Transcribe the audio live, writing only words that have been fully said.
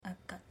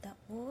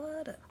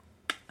water.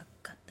 I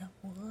got the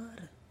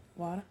water.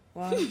 Water?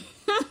 Water?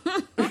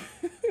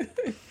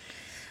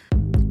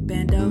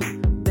 Bando,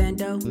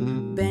 bando,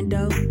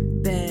 bando,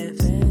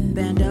 bevs.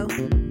 Bando,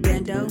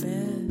 bando,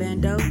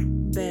 bando,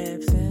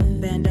 bevs.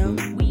 Bando,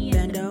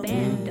 bando,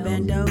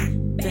 bando,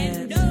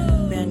 bevs.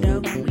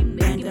 Bando,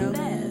 bando,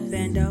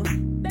 bando.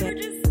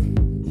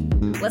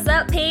 What's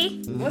up,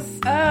 P? What's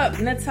up,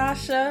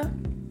 Natasha?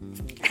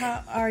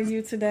 How are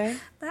you today?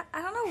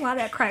 I don't know why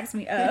that cracks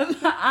me up.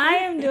 I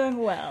am doing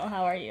well.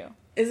 How are you?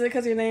 Is it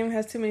because your name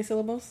has too many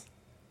syllables?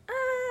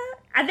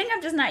 I think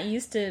I'm just not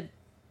used to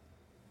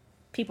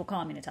people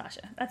calling me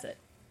Natasha. That's it.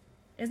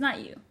 It's not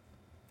you.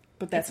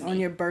 But that's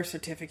on your birth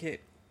certificate.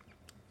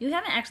 You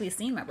haven't actually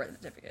seen my birth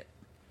certificate.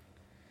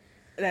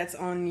 That's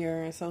on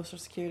your social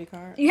security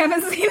card. You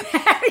haven't seen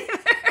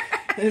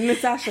that either.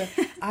 Natasha,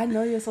 I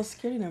know your social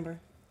security number.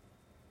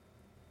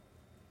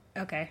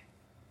 Okay.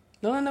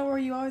 Don't I know where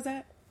you always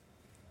at?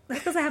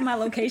 That's because I have my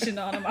location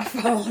on my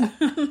phone.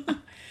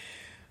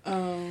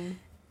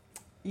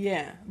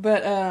 Yeah.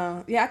 But,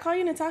 I call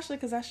you Natasha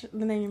because that's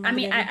the name you remember. I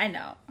mean, I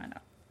know.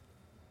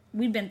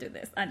 We've been through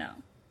this. I know.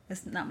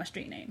 It's not my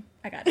street name.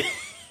 I got it.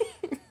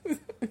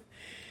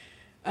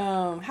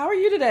 How are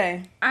you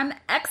today? I'm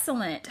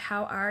excellent.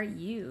 How are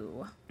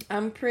you?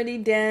 I'm pretty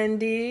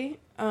dandy.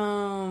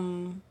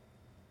 You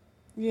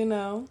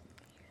know.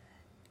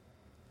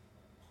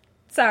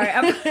 Sorry,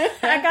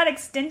 I got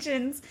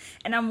extensions,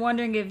 and I'm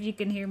wondering if you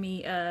can hear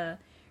me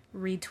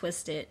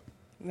retwist it.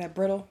 That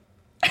brittle.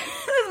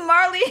 This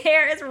Marley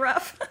hair is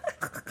rough.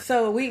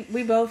 So we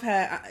both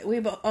had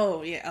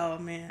oh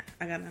man,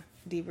 I gotta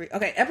debrief.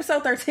 Okay,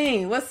 episode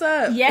 13. What's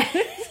up? Yeah.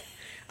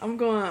 I'm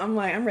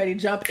ready to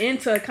jump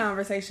into a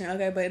conversation.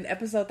 Okay, but in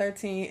episode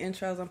 13,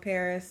 intros on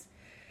Paris.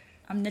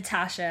 I'm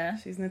Natasha.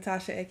 She's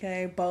Natasha,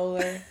 aka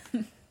Bowler.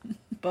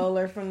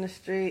 Bowler from the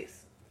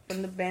streets,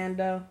 from the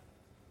bando.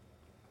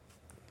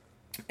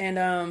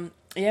 And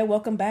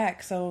welcome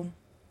back. So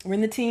we're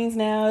in the teens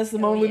now. It's the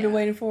moment we've been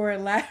waiting for.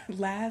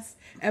 Last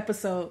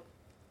episode,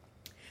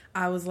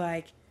 I was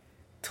like,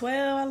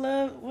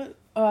 12.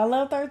 I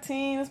love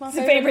 13. That's my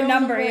favorite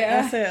number.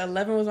 Yeah. I said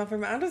 11 was my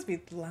favorite. I'll just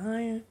be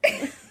lying.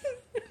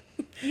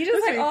 You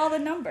just like all the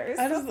numbers.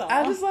 I just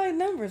like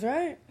numbers,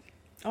 right?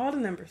 All the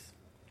numbers.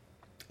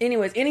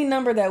 Anyways, any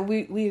number that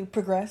we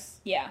progress,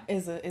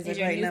 is a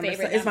great number.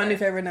 So it's my new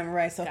favorite number,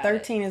 right? So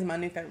 13 is my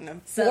new favorite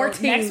number. So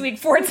 14. Next week,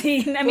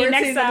 14.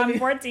 Next time,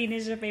 14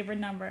 is your favorite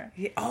number.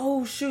 Yeah.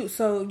 Oh shoot!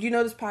 So you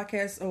know this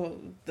podcast? Oh,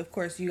 of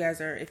course you guys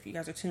are. If you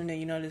guys are tuned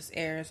in, you know this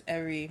airs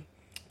every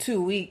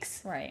 2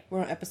 weeks. Right. We're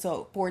on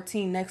episode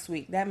 14 next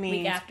week. That means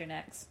week after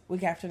next.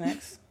 Week after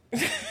next.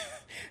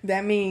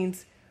 That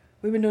means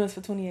we've been doing this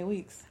for 28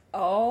 weeks.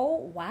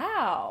 Oh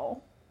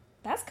wow.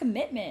 That's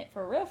commitment,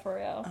 for real, for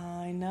real.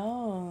 I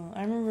know.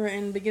 I remember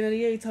in the beginning of the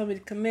year, you told me to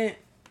commit.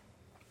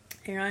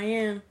 Here I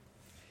am.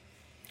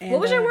 And,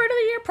 what was your word of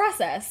the year?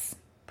 Process.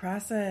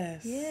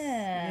 Process.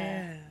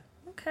 Yeah.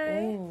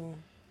 Okay. Oh,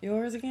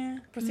 yours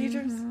again?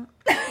 Procedures?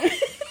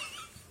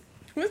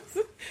 Mm-hmm.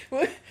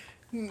 What?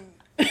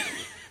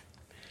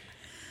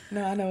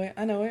 No, I know it.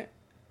 I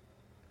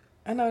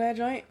know that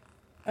joint.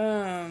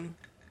 I'm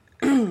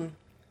going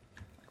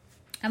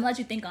to let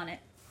you think on it.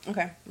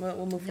 Okay,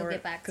 we'll move forward.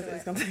 Get back to it.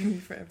 It's going to take me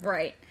forever.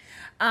 Right.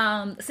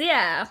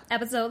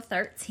 Episode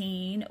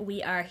 13,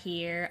 we are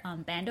here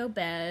on Bando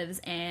Bevs,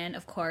 and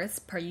of course,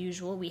 per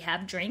usual, we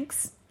have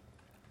drinks.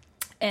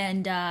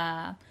 And,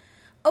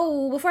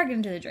 before I get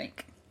into the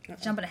drink,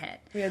 jumping ahead.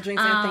 We have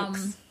drinks and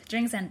things.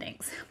 Drinks and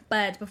things.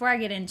 But before I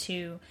get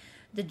into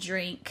the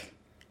drink,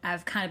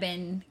 I've kind of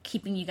been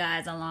keeping you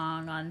guys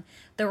along on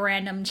the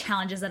random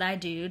challenges that I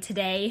do.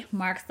 Today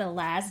marks the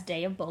last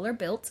day of Bowler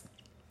Built.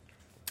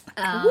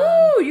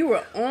 Woo! You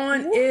were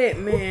on it,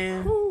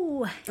 man.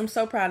 Woo. I'm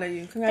so proud of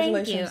you.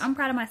 Congratulations. Thank you. I'm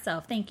proud of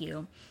myself. Thank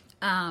you.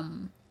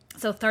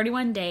 So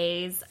 31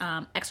 days,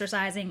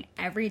 exercising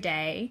every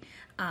day,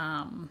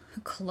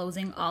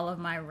 closing all of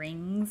my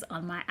rings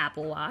on my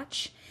Apple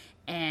Watch,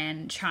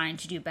 and trying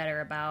to do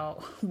better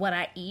about what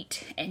I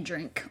eat and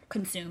drink,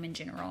 consume in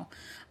general.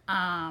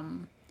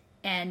 So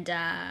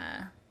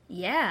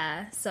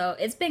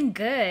it's been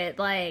good.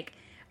 Like,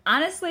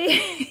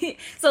 honestly,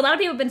 so a lot of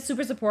people have been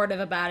super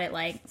supportive about it,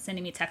 like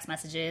sending me text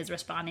messages,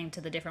 responding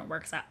to the different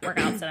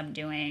workouts that I'm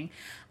doing,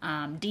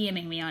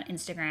 DMing me on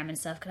Instagram and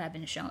stuff because I've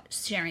been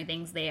sharing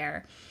things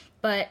there.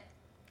 But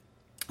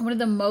one of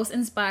the most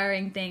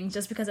inspiring things,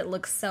 just because it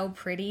looks so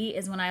pretty,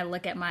 is when I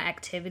look at my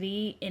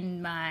activity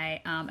in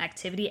my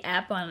activity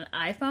app on an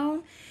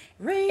iPhone.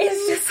 Ring.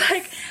 It's just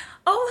like,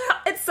 oh,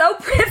 it's so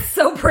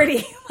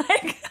pretty.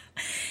 Like,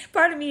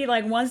 part of me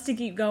like wants to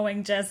keep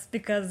going just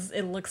because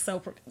it looks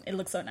so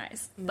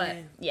nice. But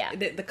yeah,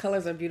 the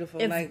colors are beautiful.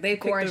 It's like they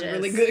gorgeous. picked a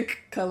really good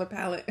color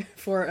palette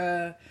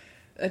for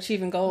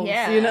achieving goals.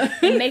 Yeah, you know,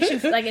 it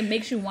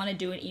makes you want to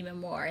do it even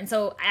more. And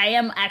so I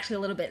am actually a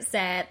little bit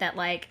sad that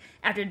like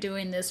after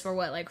doing this for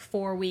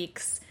 4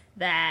 weeks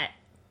that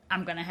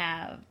I'm gonna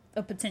have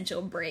a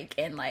potential break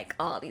in like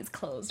all these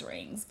closed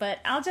rings. But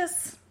I'll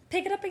just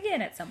pick it up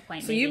again at some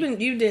point. So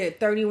you did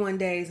 31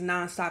 days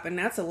nonstop, and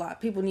that's a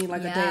lot. People need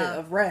like a day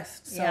of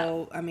rest.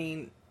 So I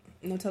mean,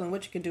 no telling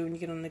what you could do when you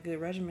get on a good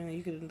regimen.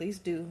 You could at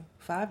least do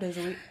 5 days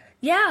a week.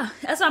 Yeah,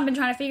 that's what I've been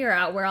trying to figure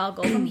out where I'll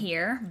go from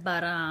here.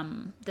 But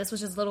this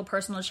was just a little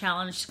personal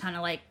challenge to kind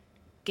of like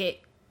get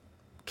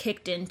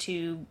kicked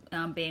into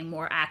being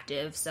more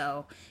active.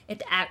 So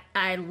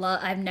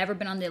I've never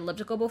been on the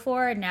elliptical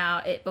before.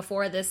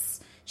 Before this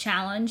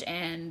challenge,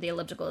 and the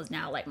elliptical is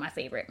now like my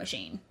favorite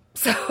machine.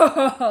 So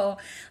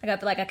like I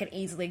feel like I could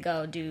easily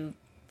go do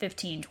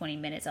 15-20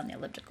 minutes on the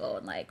elliptical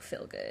and like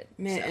feel good.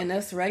 Man, and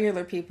us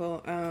regular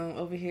people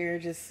over here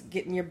just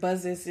getting your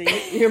buzzes.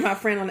 You're my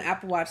friend on the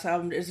Apple Watch,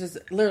 so it's just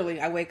literally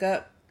I wake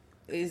up,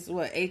 it's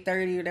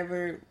 8:30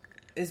 whatever,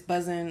 is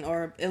buzzing,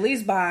 or at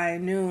least by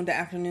noon, the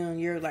afternoon,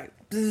 you're like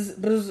bzz,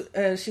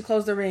 bzz, she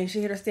closed the ring,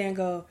 she hit her stand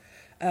goal,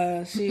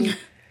 she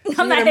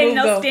I'm not hitting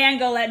no stand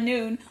goal at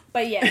noon,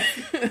 but yeah.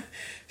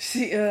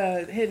 She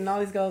hitting all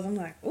these goals. I'm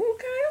like,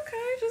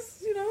 okay,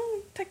 just,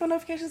 take my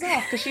notifications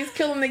off, because she's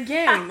killing the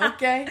game,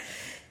 okay?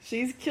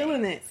 She's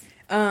killing it.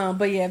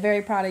 But yeah,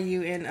 very proud of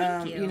you. And,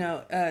 Thank you.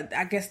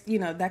 I guess,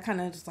 that kind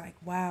of just like,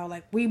 wow,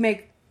 like we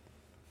make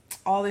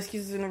all the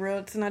excuses in the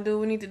world to not do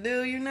what we need to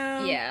do,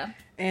 Yeah.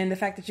 And the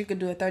fact that you could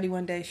do a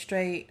 31 day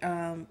straight,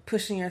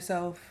 pushing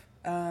yourself,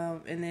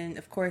 and then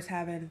of course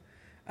having,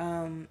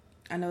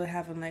 I know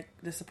having like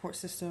the support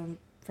system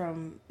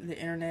from the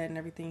internet and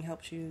everything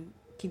helps you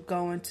keep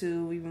going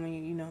too, even when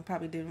you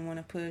probably didn't want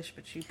to push,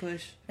 but you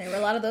push. There were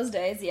a lot of those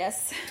days,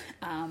 yes.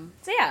 So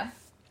yeah,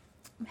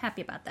 I'm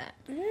happy about that.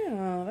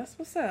 Yeah, that's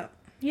what's up.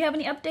 Do you have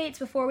any updates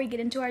before we get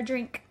into our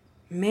drink?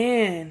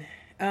 Man,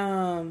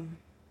 dang,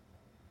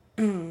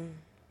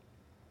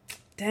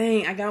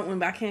 I got one,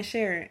 but I can't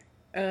share it.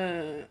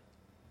 Dang.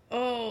 I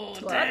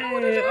know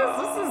what it is.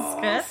 This is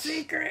sketch.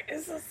 Secret.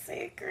 It's a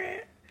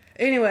secret.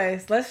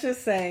 Anyways, let's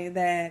just say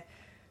that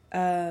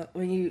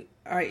when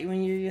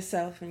you're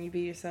yourself and you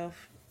be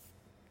yourself,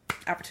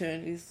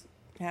 opportunities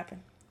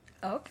happen.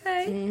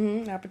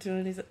 Okay.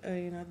 Opportunities,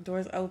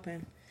 doors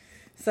open.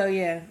 So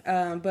yeah,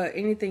 but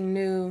anything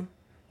new?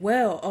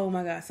 Well, oh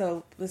my God.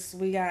 So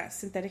we got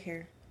synthetic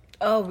hair.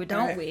 Oh,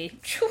 don't we?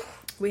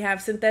 We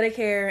have synthetic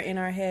hair in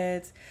our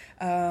heads.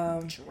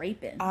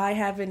 Draping. I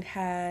haven't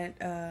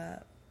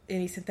had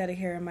any synthetic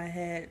hair in my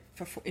head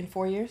in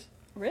 4 years.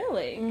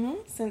 Really? Mm-hmm.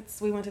 Since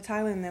we went to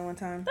Thailand that one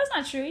time. That's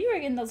not true. You were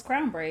getting those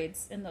crown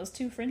braids and those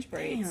 2 French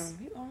braids.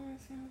 Damn, you always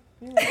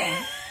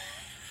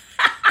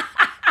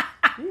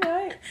you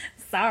right.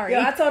 Sorry. Yo,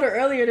 I told her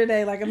earlier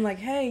today, like, I'm like,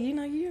 hey, you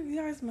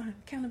always my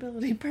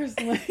accountability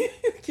person. Like,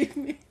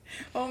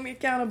 hold me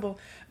accountable.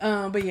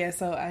 But yeah,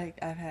 so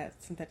I've had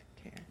synthetic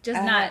hair.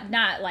 Just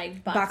not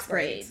like box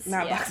braids.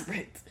 Not box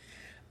braids.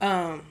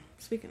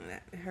 Speaking of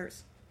that, it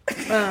hurts.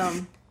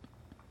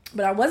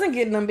 But I wasn't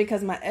getting them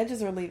because my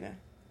edges are leaving.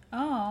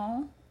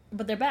 Oh,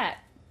 but they're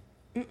back.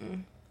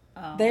 Mm-mm.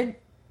 Oh.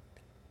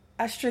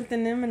 I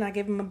strengthened them and I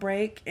gave them a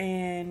break,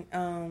 and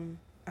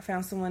I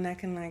found someone that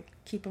can like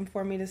keep them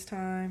for me this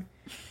time.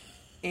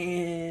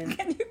 And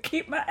can you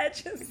keep my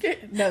edges?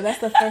 No, that's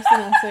the first thing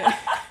I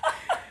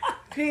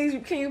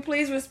said. Can you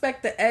please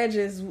respect the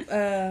edges?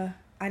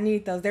 I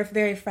need those. They're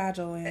very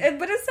fragile.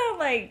 But it sounds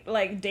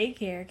like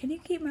daycare. Can you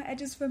keep my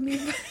edges for me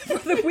for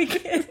the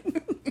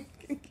weekend?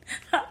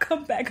 I'll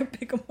come back and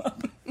pick them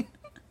up.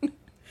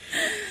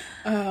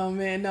 Oh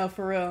man, no,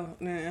 for real.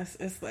 Man,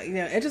 it's like,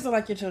 yeah, edges are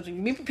like your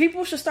children.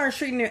 People should start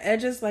treating their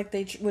edges like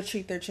they would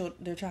treat their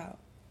child.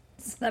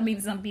 That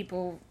means some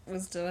people will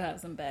still have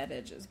some bad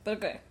edges, but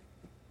okay.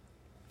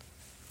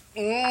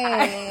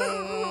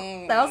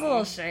 That was a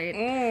little shade.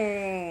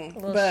 A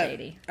little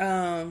shady.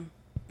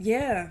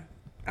 Yeah,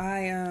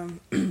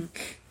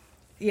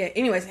 yeah.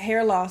 Anyways,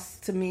 hair loss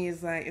to me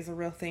is a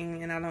real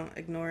thing, and I don't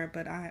ignore it.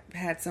 But I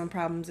had some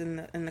problems in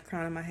the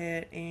crown of my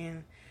head,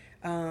 and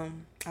I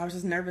was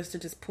just nervous to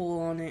just pull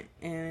on it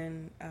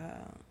and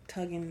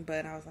tugging.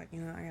 But I was like,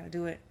 I gotta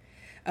do it.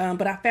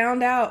 But I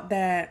found out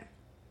that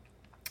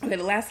the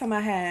last time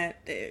I had,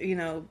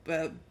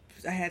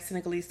 I had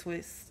Senegalese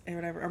twists and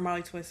whatever, or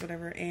Mali twists,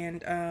 whatever,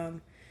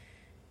 and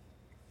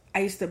I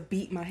used to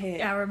beat my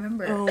head. I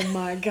remember. Oh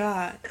my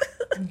God.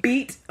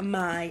 Beat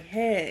my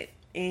head.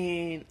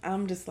 And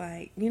I'm just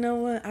like, you know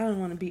what? I don't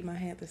want to beat my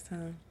head this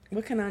time.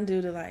 What can I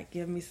do to like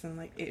give me some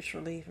like itch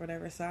relief or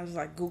whatever? So I was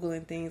like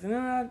Googling things, and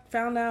then I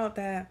found out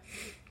that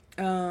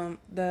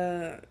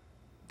the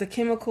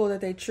chemical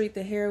that they treat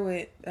the hair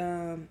with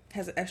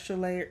has an extra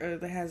layer, or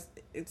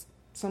it's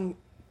some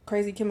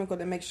crazy chemical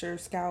that makes your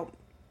scalp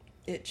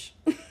itch.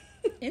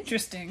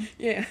 Interesting.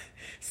 Yeah.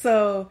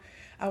 So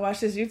I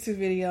watched this YouTube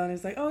video, and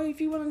it's like, oh, if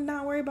you want to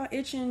not worry about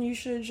itching, you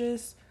should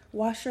just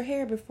wash your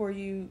hair before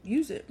you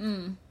use it.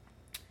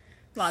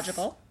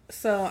 Logical.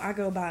 So I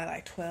go buy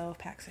like 12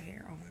 packs of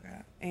hair. Oh my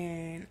God.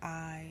 And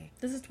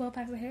This is 12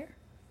 packs of hair?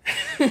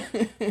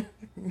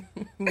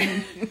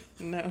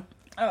 No.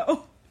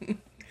 Oh.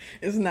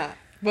 It's not.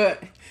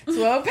 But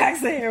 12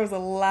 packs of hair was a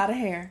lot of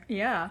hair.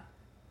 Yeah.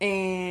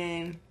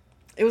 And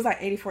it was like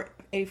 84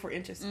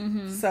 inches.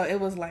 Mm-hmm. So it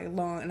was like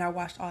long, and I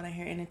washed all the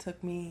hair, and it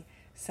took me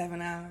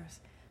 7 hours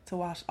to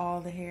wash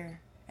all the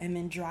hair and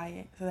then dry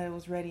it so that it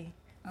was ready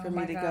for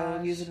me to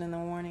go use it in the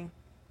morning.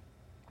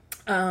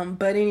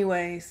 But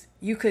anyways,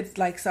 you could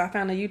so I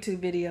found a YouTube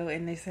video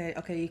and they said,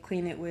 okay, you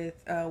clean it with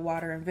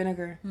water and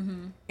vinegar,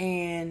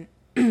 and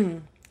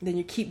then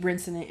you keep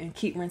rinsing it and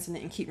keep rinsing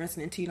it and keep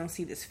rinsing it until you don't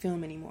see this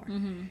film anymore.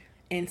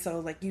 And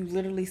so you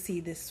literally see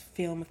this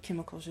film of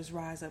chemicals just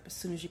rise up as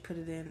soon as you put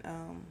it in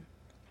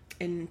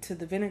into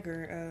the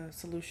vinegar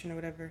solution or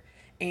whatever,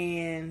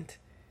 and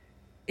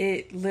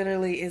it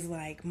literally is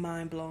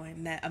mind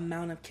blowing, that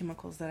amount of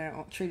chemicals that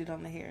are treated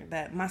on the hair,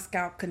 that my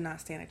scalp could not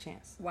stand a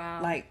chance.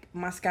 Wow.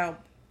 My scalp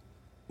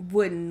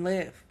wouldn't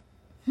live.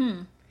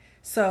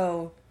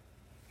 So,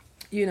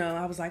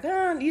 I was like,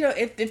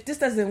 if this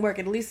doesn't work,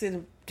 at least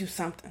it'll do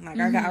something.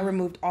 I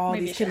removed all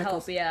these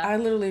chemicals. Help, yeah. I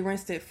literally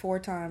rinsed it 4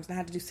 times and I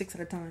had to do 6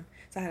 at a time.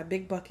 So I had a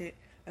big bucket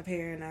of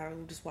hair and I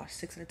would just wash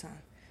 6 at a time.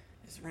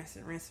 Just rinse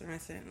it,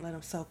 and let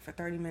them soak for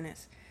 30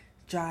 minutes.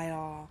 Dry it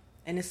all.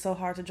 And it's so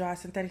hard to dry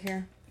synthetic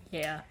hair.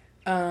 Yeah.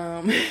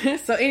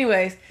 So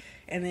anyways,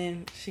 and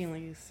then she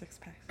only used 6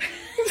 packs.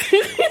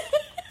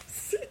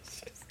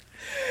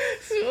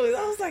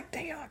 I was like,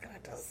 damn, I gotta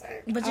do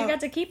something. But you got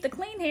to keep the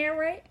clean hair,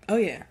 right? Oh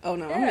yeah. Oh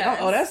no.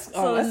 Yeah. That's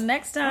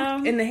next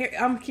time in the hair.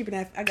 I'm keeping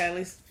that. I got at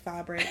least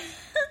 5 braids,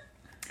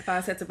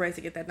 5 sets of braids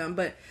to get that done.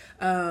 But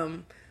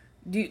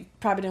you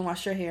probably didn't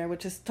wash your hair,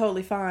 which is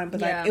totally fine.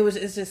 But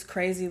it's just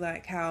crazy,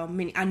 how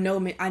many. I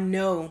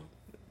know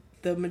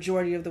the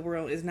majority of the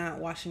world is not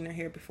washing their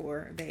hair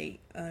before they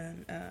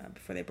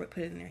put it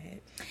in their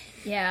head.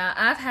 Yeah,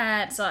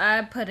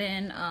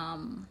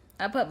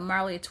 I put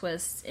Marley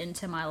twists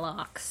into my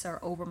locks or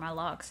over my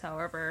locks,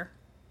 however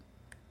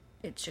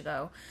it should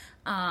go.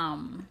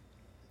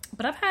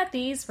 But I've had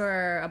these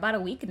for about a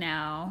week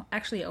now,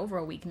 actually over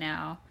a week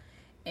now,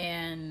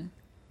 and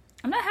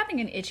I'm not having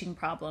any itching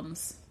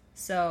problems.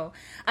 So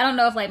I don't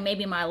know if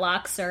maybe my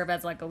locks serve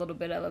as a little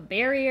bit of a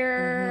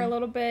barrier, a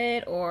little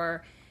bit,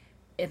 or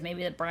if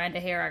maybe the brand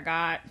of hair I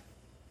got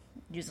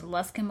uses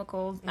less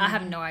chemicals. I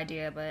have no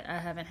idea, but I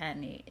haven't had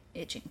any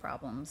itching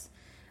problems.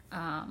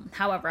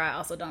 However, I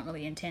also don't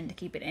really intend to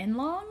keep it in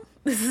long.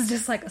 This is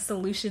just a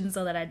solution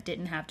so that I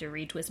didn't have to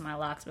retwist my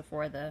locks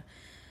before the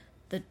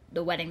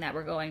wedding that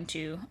we're going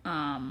to.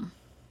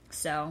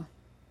 So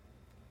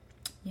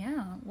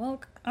yeah,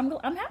 well,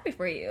 I'm happy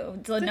for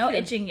you. So no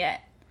itching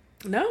yet.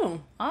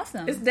 No.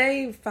 Awesome. It's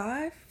day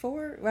 5,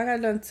 4. I got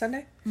it done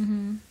Sunday.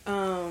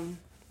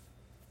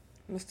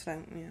 What's today?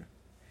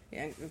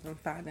 Yeah, it's been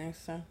 5 days.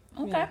 So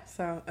okay. Yeah,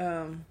 so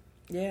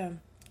yeah,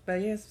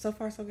 but yeah, so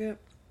far so good.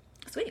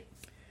 Sweet.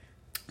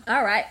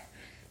 All right,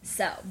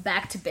 so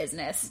back to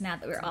business now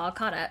that we're all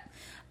caught up.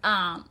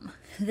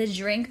 The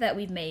drink that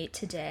we've made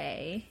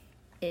today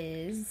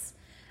is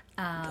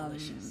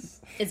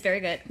delicious. It's very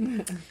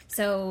good.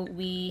 So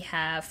we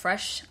have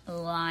fresh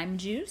lime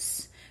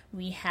juice,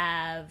 we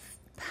have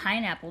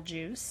pineapple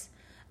juice,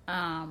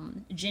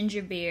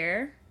 ginger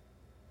beer,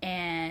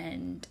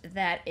 and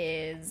that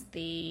is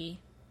the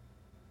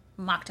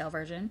mocktail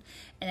version,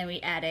 and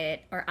then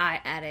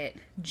I added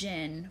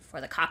gin for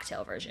the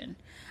cocktail version.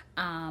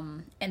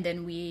 And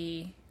then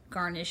we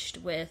garnished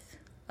with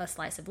a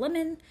slice of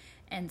lemon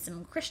and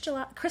some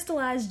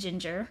crystallized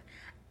ginger.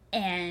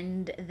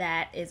 And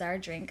that is our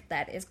drink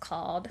that is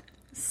called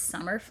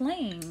Summer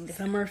Fling.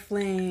 Summer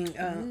Fling.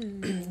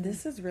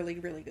 This is really,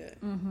 really good.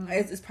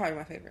 It's probably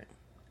my favorite.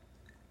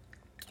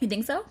 You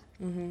think so?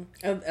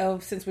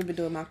 Since we've been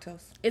doing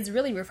mocktails. It's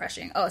really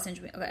refreshing. Oh,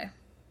 essentially, okay.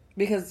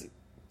 Because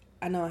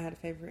I know I had a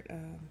favorite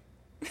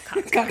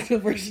cocktail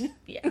version.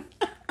 Yeah.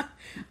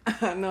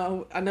 I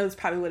know this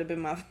probably would have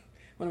been one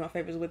of my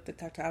favorites with the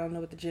cocktail. I don't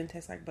know what the gin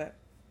tastes like, but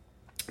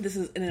this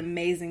is an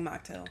amazing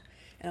mocktail,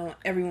 and I want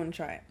everyone to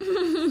try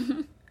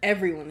it.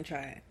 Everyone to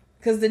try it,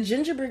 because the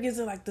ginger beer gives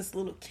it this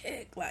little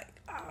kick.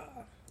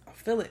 I'll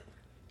feel it.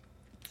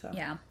 So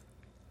yeah,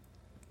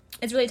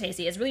 it's really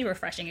tasty. It's really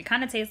refreshing. It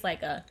kind of tastes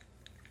like a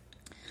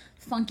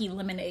funky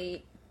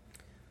lemonade.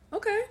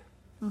 Okay.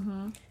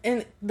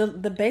 And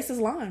the base is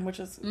lime,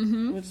 which is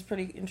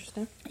pretty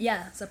interesting.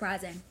 Yeah,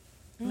 surprising.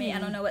 I mean, I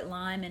don't know what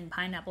lime and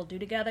pineapple do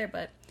together,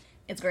 but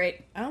it's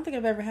great. I don't think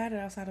I've ever had it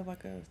outside of a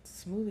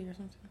smoothie or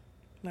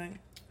something.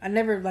 I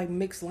never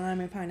mixed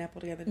lime and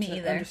pineapple together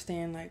to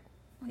understand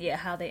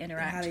how they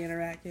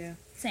interact. Yeah,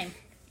 same.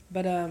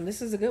 But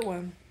this is a good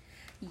one.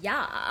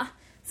 Yeah.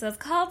 So it's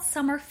called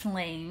Summer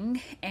Fling,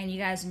 and you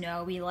guys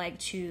know we like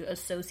to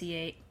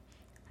associate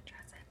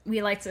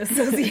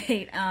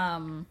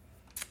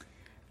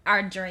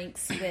our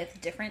drinks with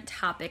different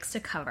topics to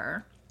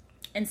cover.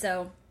 And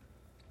so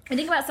you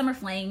think about Summer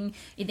Fling,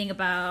 you think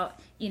about,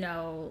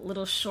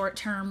 little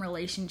short-term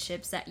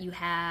relationships that you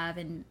have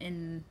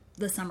in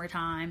the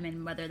summertime,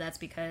 and whether that's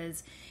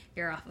because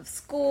you're off of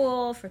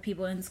school, for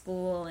people in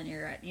school, and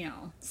you're at,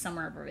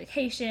 summer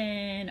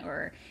vacation,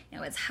 or,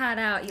 it's hot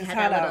out, you had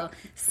that little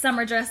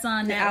summer dress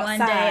on that one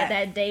day at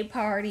that day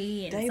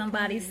party, and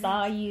somebody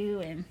saw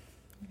you, and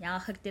y'all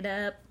hooked it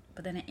up,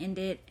 but then it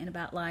ended in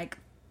about,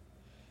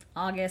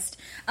 August.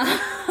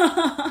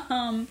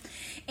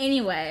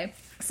 Anyway,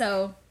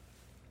 so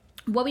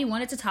what we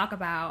wanted to talk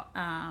about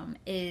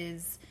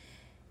is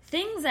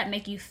things that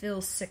make you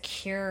feel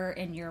secure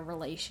in your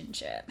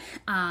relationship.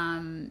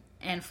 And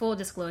full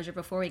disclosure,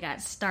 before we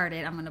got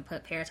started, I'm going to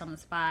put Paris on the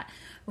spot.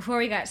 Before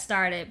we got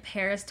started,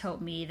 Paris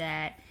told me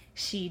that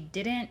she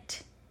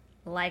didn't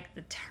like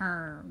the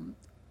term.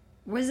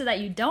 Was it that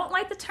you don't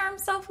like the term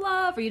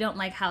self-love, or you don't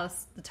like how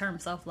the term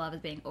self-love is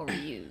being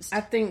overused?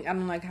 I think I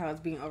don't like how it's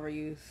being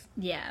overused.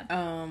 Yeah.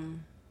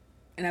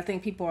 And I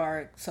think people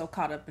are so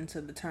caught up into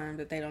the term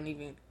that they don't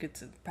even get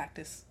to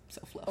practice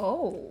self-love.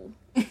 Oh.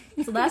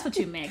 So that's what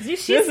you meant. She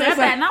said that,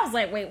 like, and I was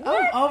like, wait,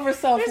 what? I'm over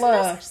self-love.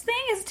 There's no such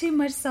thing as too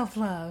much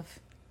self-love.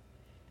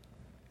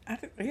 I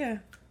think, yeah.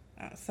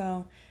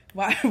 So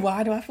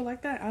why do I feel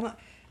like that?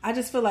 I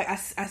just feel like I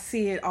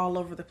see it all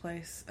over the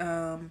place.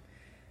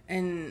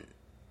 And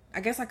I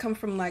guess I come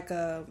from like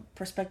a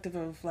perspective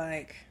of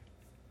like,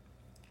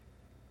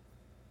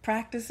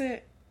 practice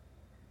it.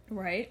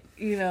 Right.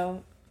 You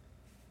know,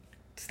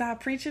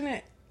 stop preaching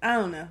it. I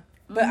don't know.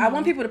 But I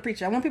want people to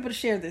preach it. I want people to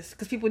share this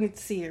because people need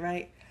to see it,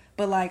 right?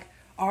 But like,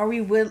 are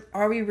we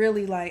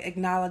really like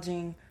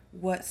acknowledging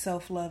what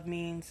self-love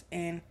means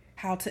and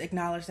how to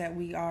acknowledge that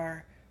we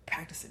are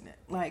practicing it?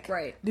 Like,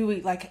 right. Do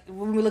we, like,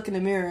 when we look in the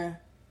mirror,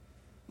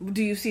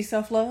 do you see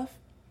self-love?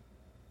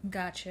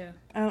 Gotcha.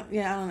 I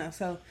don't know.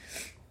 So,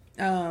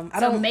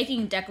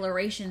 making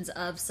declarations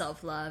of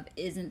self-love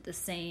isn't the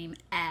same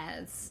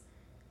as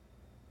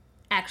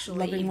actually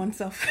loving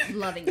oneself.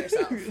 Loving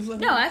yourself.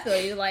 No, I feel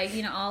you. Like,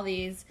 you know, all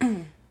these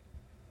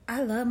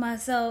I love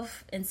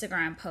myself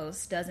Instagram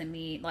posts doesn't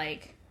mean,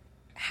 like,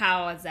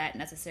 how is that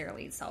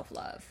necessarily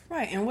self-love?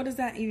 Right. And what does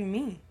that even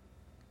mean?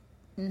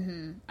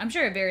 Mm-hmm. I'm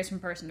sure it varies from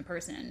person to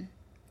person.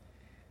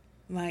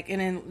 Like, and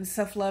then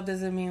self-love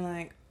doesn't mean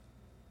like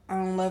I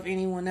don't love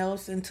anyone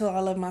else until I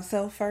love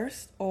myself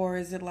first? Or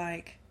is it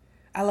like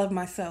I love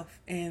myself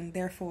and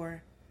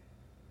therefore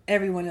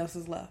everyone else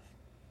is love?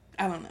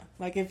 I don't know.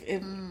 Like,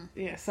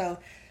 yeah. So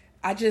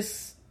I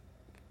just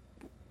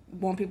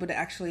want people to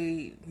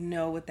actually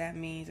know what that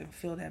means and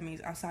feel that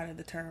means outside of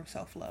the term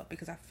self-love,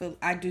 because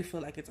I do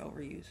feel like it's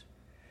overused.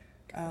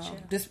 Gotcha.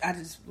 I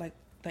just like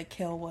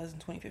kale was in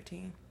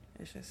 2015.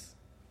 It's just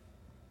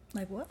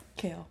like what?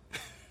 Kale.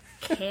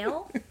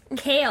 Kale?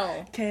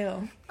 Kale.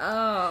 Kale.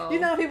 Oh. You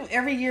know, people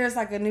every year is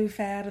like a new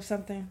fad of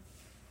something.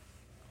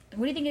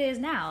 What do you think it is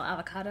now?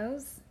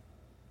 Avocados?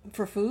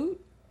 For food?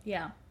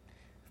 Yeah.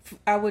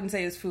 I wouldn't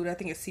say it's food. I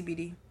think it's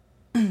CBD.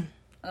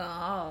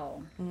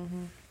 Oh.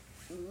 Mm-hmm.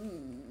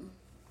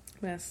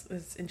 Yes,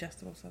 it's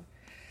ingestible, so.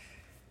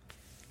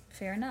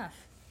 Fair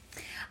enough.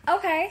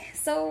 Okay,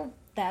 so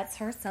that's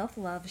her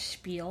self-love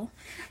spiel.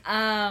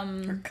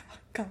 Her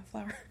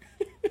cauliflower.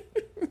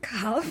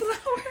 Cauliflower?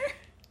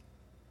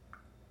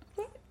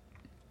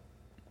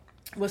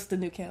 What's the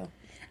new kale?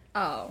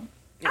 Oh.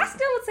 I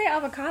still would say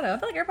avocado. I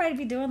feel like everybody would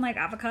be doing like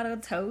avocado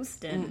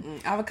toast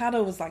and...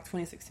 Avocado was like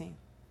 2016.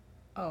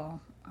 Oh,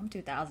 I'm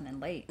 2000 and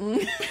late.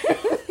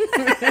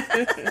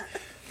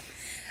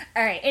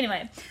 All right,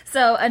 anyway.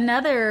 So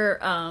another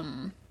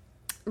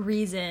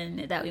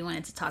reason that we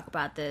wanted to talk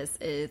about this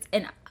is,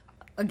 and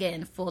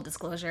again, full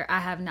disclosure, I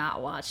have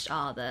not watched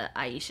all the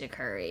Ayesha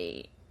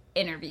Curry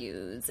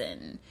interviews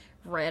and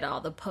read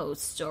all the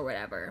posts or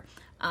whatever.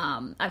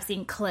 I've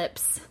seen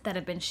clips that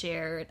have been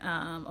shared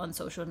on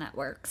social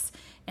networks,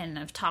 and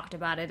I've talked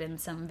about it in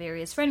some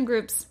various friend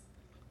groups.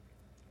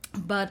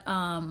 But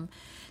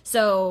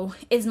so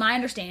it's my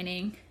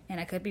understanding, and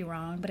I could be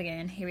wrong, but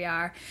again, here we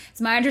are. It's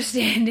my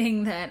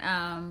understanding that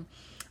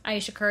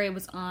Ayesha Curry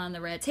was on the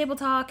Red Table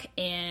Talk,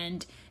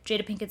 and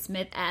Jada Pinkett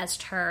Smith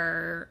asked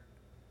her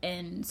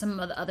and some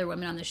of the other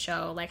women on the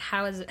show, like,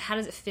 how does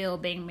it feel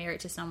being married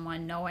to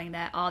someone knowing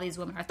that all these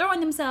women are throwing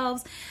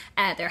themselves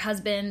at their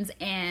husbands?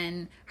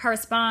 And her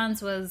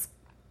response was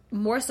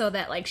more so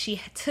that, like,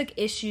 she took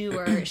issue,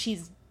 or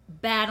she's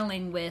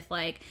battling with,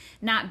 like,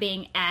 not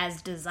being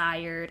as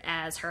desired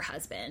as her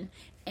husband.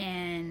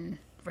 And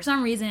for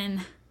some reason,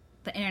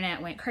 the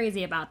internet went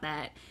crazy about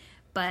that.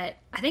 But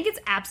I think it's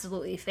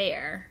absolutely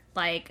fair.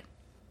 Like,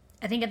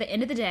 I think at the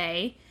end of the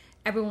day,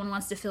 everyone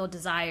wants to feel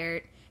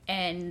desired,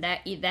 and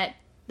that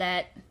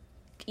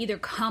either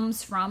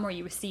comes from, or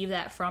you receive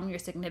that from, your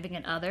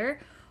significant other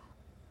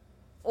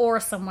or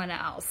someone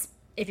else.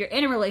 If you're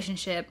in a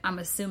relationship, I'm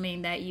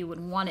assuming that you would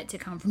want it to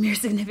come from your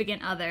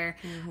significant other.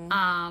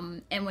 Mm-hmm.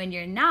 And when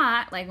you're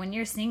not, like when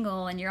you're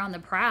single and you're on the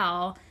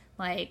prowl,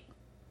 like,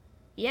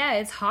 yeah,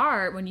 it's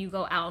hard when you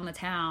go out in the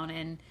town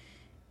and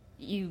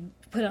you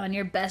put on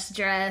your best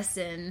dress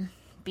and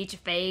beat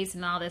your face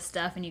and all this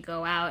stuff, and you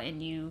go out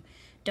and you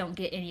don't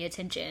get any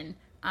attention.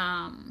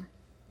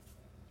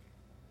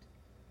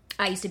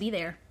 I used to be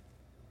there.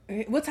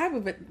 What type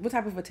of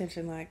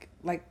attention? Like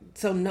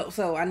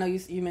so I know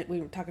you meant,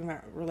 we were talking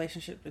about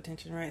relationship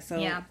attention, right? So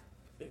yeah.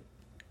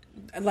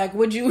 Like,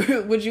 would you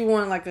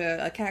want like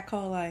a cat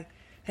call, like,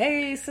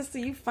 "Hey sister,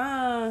 you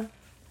fine"?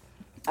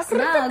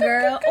 Smile,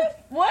 girl. Oh,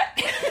 what?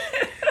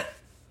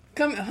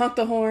 Come honk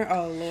the horn.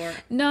 Oh Lord.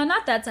 No,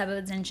 not that type of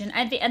attention.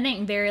 I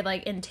think very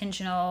like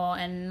intentional,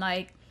 and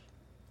like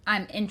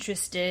I'm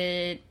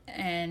interested,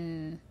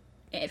 and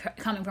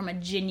coming from a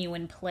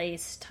genuine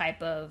place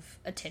type of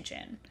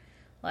attention.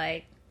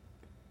 Like,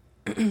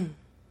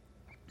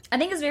 I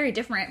think it's very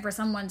different for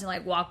someone to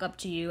like walk up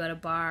to you at a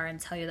bar and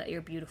tell you that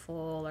you're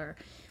beautiful, or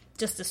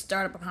just to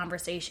start up a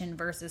conversation,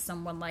 versus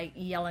someone like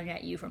yelling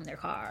at you from their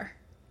car.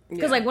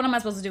 Because like, what am I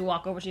supposed to do?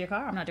 Walk over to your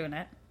car? I'm not doing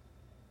that.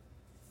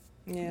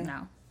 Yeah.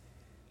 No.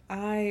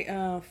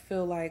 I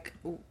feel like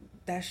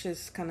that's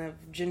just kind of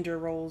gender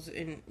roles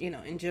in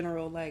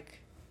general. Like,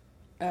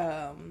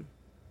 I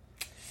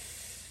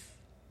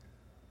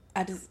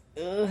just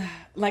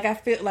like, I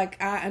feel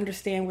like I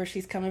understand where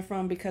she's coming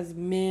from, because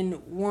men,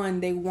 one,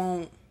 they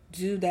won't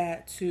do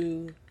that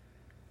to,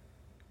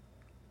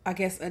 I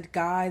guess, a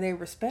guy they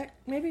respect.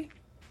 Maybe,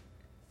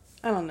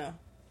 I don't know.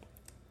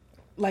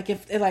 Like,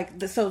 if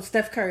so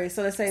Steph Curry.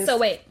 So let's say. So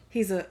wait.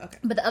 He's okay.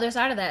 But the other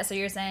side of that. So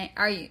you're saying,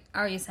 are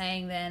you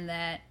saying then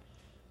that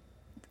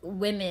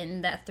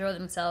women that throw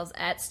themselves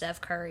at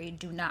Steph Curry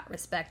do not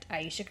respect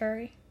Ayesha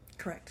Curry?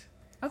 Correct.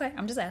 Okay,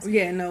 I'm just asking.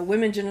 Yeah, no,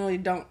 women generally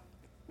don't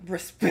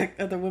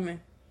respect other women.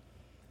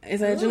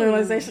 Is that a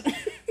generalization?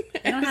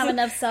 They don't have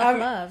enough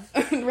self-love.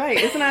 Right.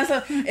 It's not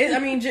so. I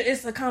mean,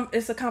 it's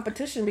a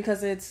competition,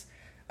 because it's.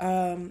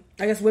 I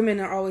guess women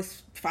are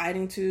always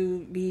fighting to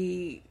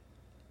be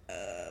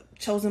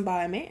chosen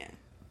by a man.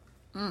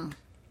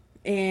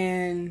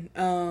 And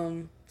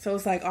so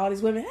it's like all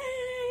these women,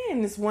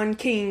 and this one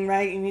king,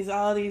 right? And he's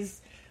all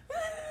these,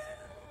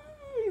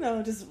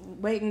 just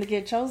waiting to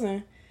get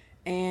chosen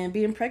and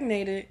be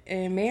impregnated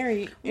and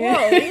married.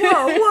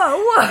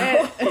 Whoa.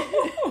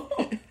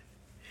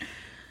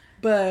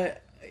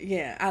 But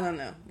yeah, I don't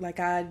know. Like,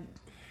 I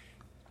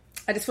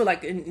just feel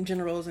like in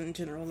general,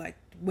 like,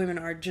 women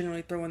are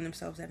generally throwing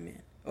themselves at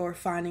men or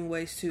finding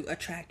ways to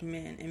attract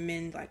men, and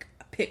men like,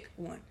 I pick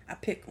one.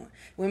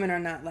 Women are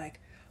not like,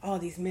 oh,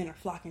 these men are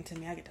flocking to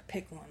me, I get to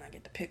pick one.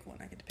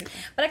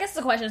 But I guess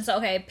the question, so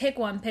okay, pick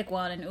one,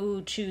 and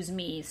ooh, choose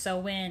me. So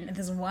when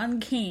this one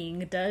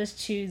king does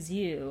choose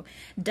you,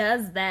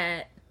 does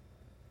that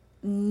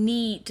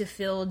need to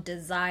feel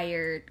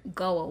desired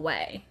go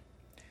away?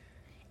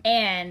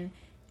 And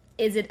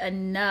is it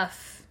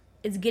enough?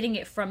 Is getting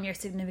it from your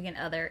significant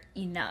other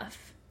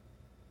enough?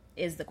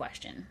 Is the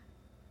question.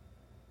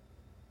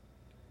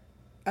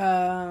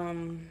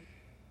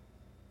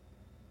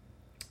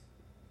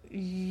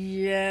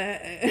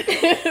 Yeah.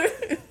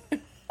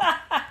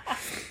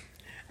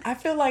 I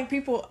feel like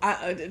people,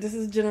 this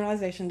is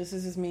generalization, this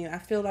is just me. I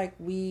feel like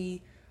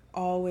we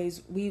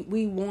always,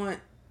 we want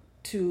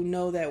to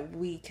know that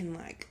we can,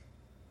 like,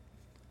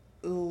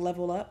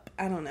 level up.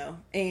 I don't know.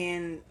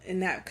 And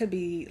that could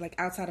be, like,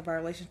 outside of our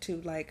relation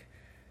too. Like,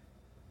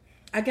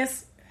 I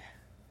guess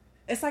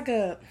it's like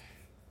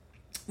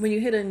when you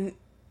hit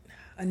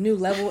a new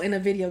level in a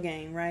video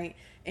game, right?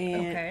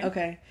 And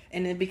okay,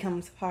 and it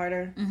becomes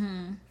harder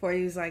for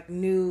you. Like,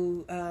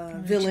 new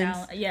villains,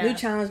 new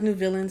challenge, new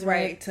villains,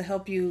 right? To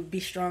help you be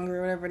stronger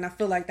or whatever. And I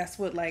feel like that's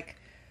what, like,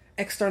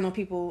 external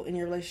people in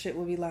your relationship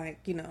will be like.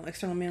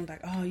 External men like,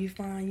 oh, you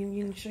fine?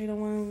 You sure you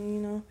don't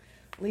want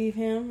to, leave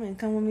him and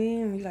come with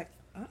me? And you're like,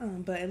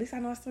 but at least I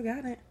know I still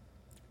got it.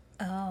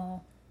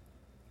 Oh.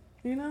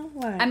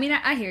 Like, I mean,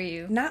 I hear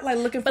you. Not like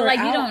looking for, but like,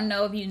 you don't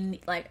know if you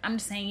like. I'm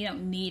just saying, you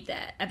don't need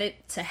that. I think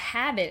to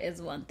have it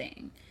is one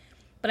thing,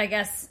 but I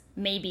guess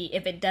maybe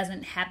if it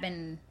doesn't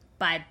happen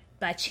by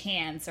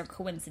chance or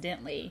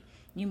coincidentally,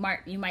 you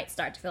might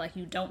start to feel like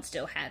you don't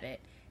still have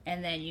it,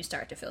 and then you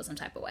start to feel some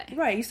type of way.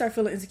 Right, you start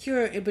feeling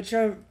insecure, but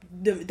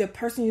the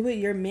person you with,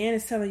 your man,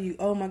 is telling you,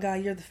 "Oh my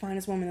God, you're the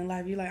finest woman in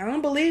life." You're like, "I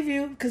don't believe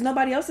you," because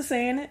nobody else is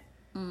saying it.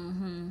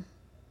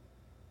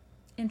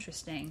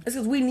 Interesting. It's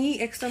because we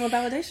need external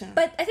validation.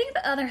 But I think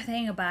the other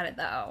thing about it,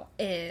 though,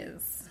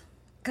 is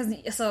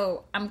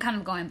so I'm kind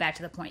of going back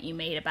to the point you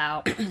made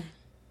about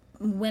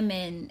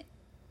women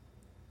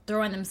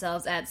throwing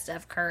themselves at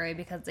Steph Curry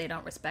because they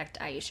don't respect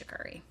Ayesha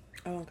Curry.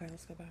 Oh, okay.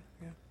 Let's go back.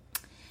 Yeah.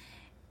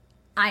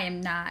 I am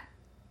not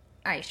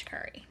Ayesha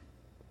Curry.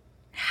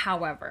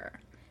 However,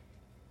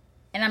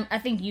 and I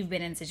think you've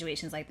been in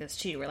situations like this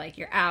too, where like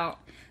you're out,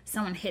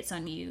 someone hits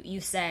on you,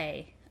 you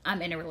say,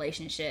 "I'm in a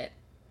relationship,"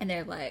 and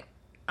they're like,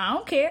 "I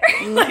don't care."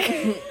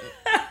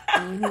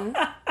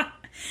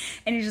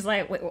 And you're just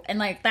like, wait, and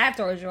like that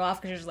throws you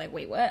off because you're just like,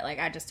 wait, what? Like,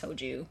 I just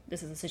told you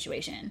this is a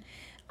situation.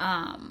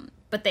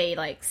 But they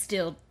like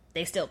still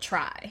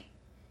try.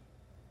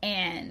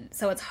 And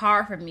so it's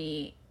hard for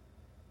me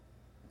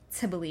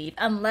to believe,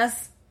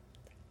 unless,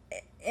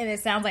 and it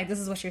sounds like this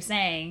is what you're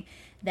saying,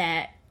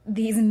 that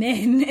these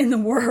men in the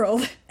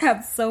world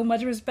have so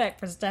much respect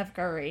for Steph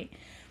Curry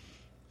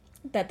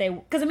that they,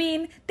 because I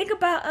mean, think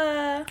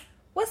about,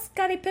 what's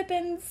Scottie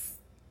Pippen's?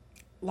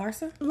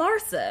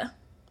 Larsa.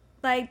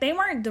 Like, they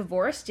weren't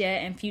divorced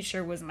yet, and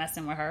Future was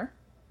messing with her.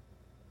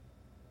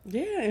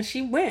 Yeah, and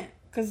she went.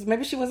 Because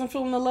maybe she wasn't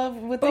feeling the love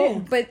with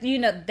him. But,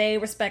 they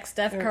respect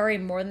Steph Curry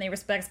more than they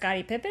respect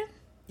Scottie Pippen?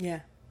 Yeah.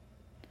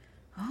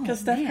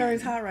 Because Steph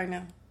Curry's hot right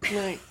now.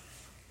 Like,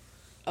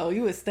 oh,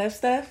 you with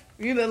Steph?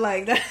 You look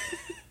like that.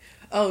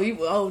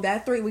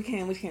 That three, we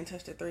can't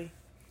touch the three.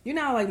 You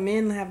know, like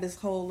men have this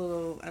whole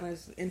little,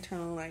 this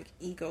internal like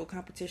ego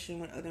competition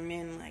with other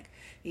men. Like,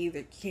 you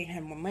either can't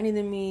have more money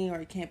than me, or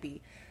you can't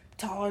be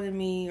taller than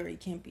me, or you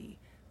can't be,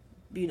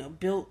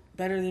 built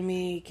better than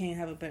me. You can't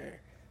have a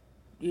better,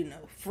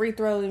 free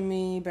throw than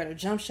me, better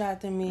jump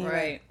shot than me.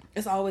 Right. Like,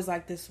 it's always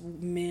like this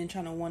men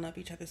trying to one up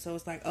each other. So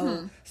it's like,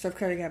 Steph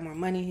Curry got more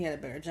money. He had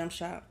a better jump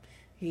shot.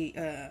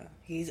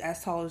 He's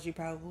as tall as you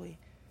probably.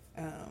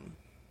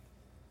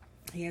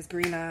 He has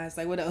green eyes.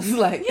 Like, what else?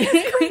 Like,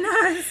 green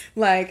eyes.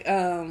 Like,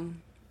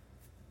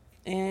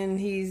 and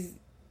he's,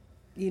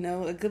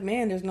 a good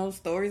man. There's no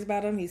stories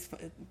about him. He's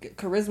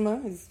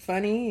charisma. He's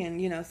funny,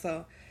 and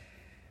so.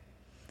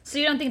 So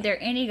you don't think there are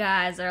any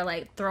guys that are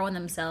like throwing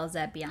themselves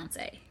at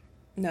Beyonce?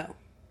 No.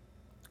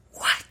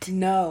 What?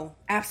 No.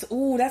 Absolutely.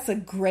 Ooh, that's a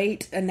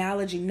great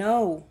analogy.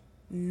 No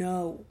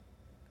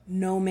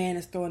man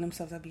is throwing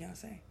themselves at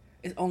Beyonce.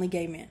 It's only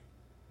gay men.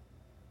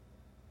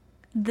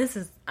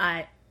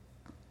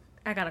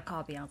 I gotta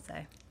call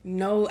Beyonce.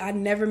 No, I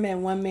never met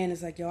one man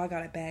that's like, yo, I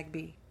got a bag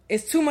B.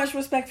 It's too much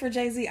respect for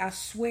Jay-Z. I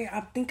swear,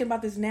 I'm thinking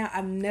about this now.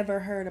 I've never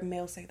heard a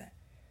male say that.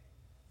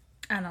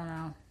 I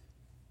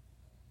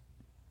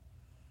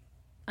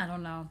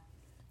don't know.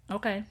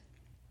 Okay.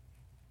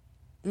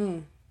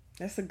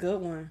 That's a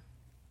good one.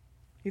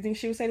 You think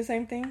she would say the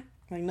same thing?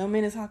 Like, no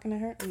man is hawking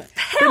at her?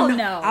 Hell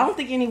no. I don't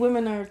think any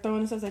women are throwing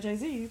themselves at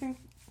Jay-Z. You think?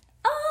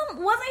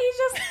 Wasn't he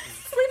just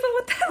sleeping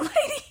with that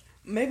lady?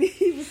 Maybe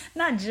he was.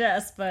 Not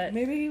just, but.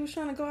 Maybe he was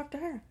trying to go after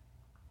her.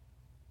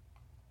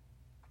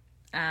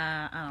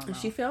 I don't know. And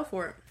she fell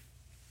for it.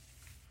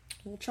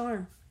 A little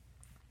charm.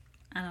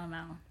 I don't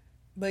know.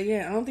 But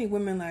yeah, I don't think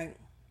women like,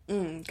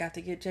 got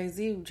to get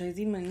Jay-Z.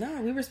 Jay-Z,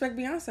 no, we respect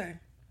Beyonce.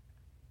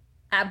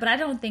 But I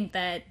don't think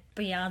that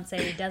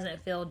Beyonce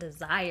doesn't feel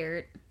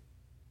desired.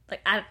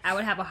 Like, I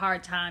would have a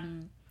hard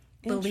time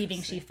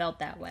believing she felt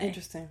that way.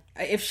 Interesting.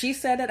 If she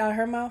said it out of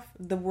her mouth,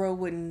 the world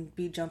wouldn't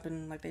be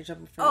jumping like they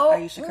jumping for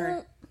Ayesha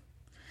Curry.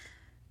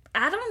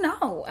 I don't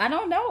know.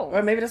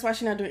 Or maybe that's why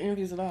she's not doing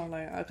interviews at all.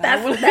 Like, okay.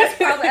 That's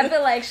probably. I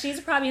feel like she's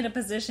probably in a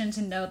position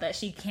to know that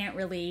she can't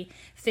really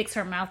fix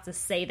her mouth to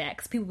say that,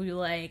 because people will be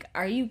like,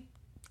 "Are you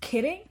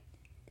kidding?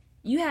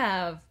 You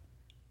have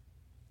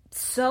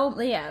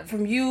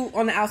From you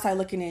on the outside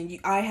looking in,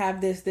 I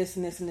have this, and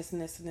this, and this,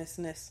 and this, and this,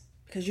 and this,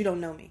 because you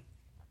don't know me."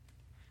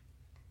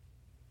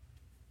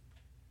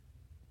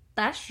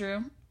 That's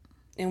true.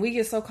 And we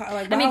get so caught.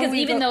 Like, I mean, because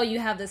even though you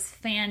have this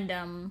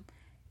fandom,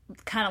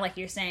 kind of like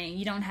you're saying,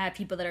 you don't have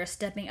people that are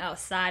stepping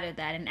outside of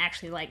that and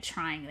actually like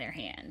trying their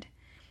hand.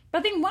 But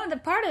I think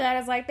part of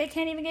that is like they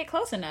can't even get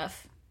close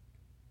enough.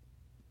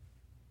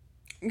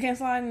 You can't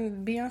slide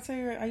in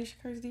Beyonce or Ayesha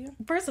Curry's DM?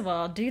 First of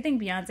all, do you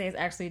think Beyonce is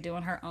actually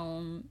doing her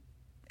own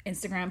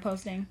Instagram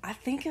posting? I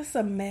think it's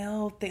a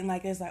male thing.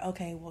 Like, it's like,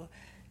 okay, well,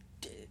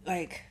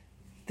 like,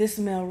 this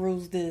male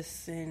rules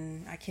this,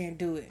 and I can't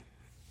do it.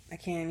 I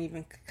can't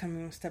even come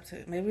in step to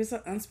it. Maybe it's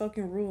an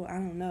unspoken rule. I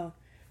don't know.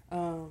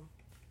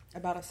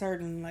 About a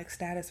certain, like,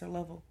 status or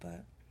level,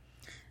 but.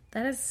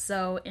 That is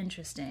so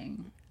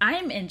interesting. I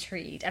am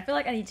intrigued. I feel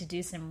like I need to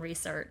do some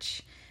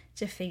research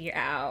to figure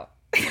out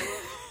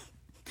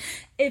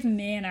if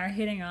men are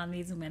hitting on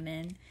these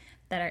women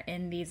that are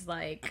in these,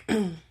 like...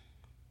 Because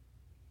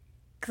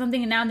I'm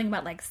thinking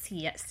about, like,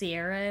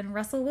 Sierra and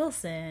Russell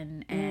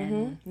Wilson, and...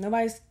 Mm-hmm.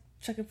 Nobody's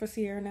checking for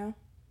Sierra now.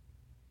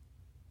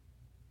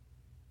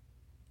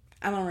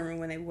 I don't remember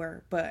when they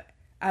were, but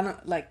I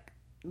don't, like,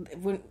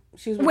 when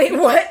she was... Wait,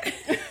 what?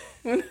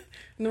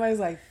 Nobody's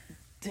like,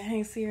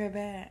 dang, Sierra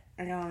bad.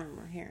 I don't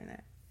remember hearing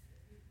that.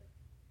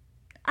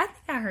 I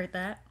think I heard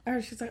that. I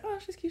heard she's like, oh,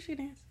 she's cute, she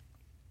dance.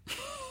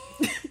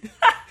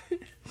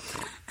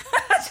 I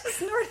just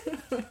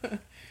snorted.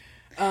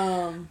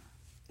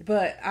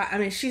 But, I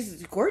mean,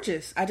 she's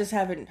gorgeous. I just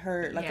haven't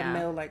heard, like, Yeah. a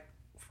male, like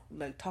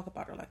talk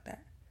about her like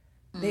that.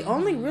 They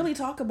only really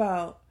talk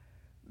about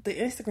the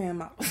Instagram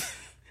models.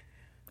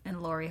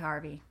 And Lori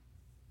Harvey.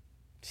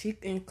 She's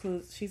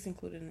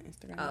included in the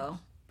Instagram. Oh. Models.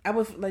 I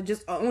was like,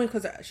 just only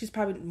because she's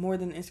probably more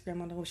than an Instagram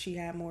model. She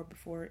had more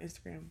before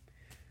Instagram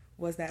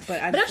was that.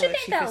 But don't you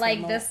think that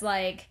like this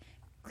like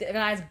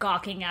guys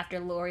gawking after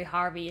Lori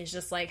Harvey is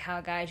just like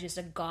how guys used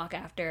to gawk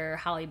after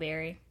Halle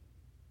Berry?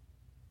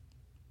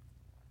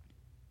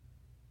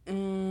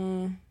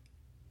 No.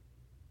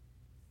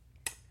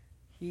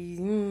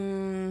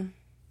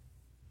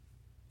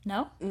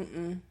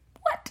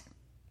 What?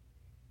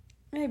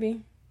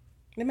 Maybe.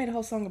 They made a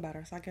whole song about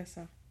her, so I guess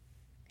so.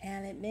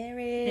 Halle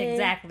Berry.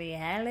 Exactly,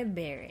 Halle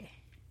Berry.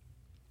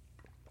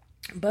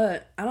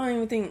 But I don't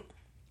even think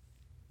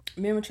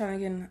men were trying to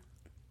get in.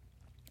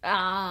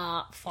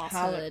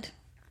 Falsehood.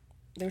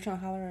 They were trying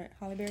to holler at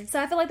Halle Berry? So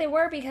I feel like they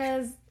were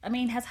because, I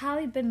mean, has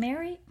Halle been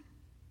married?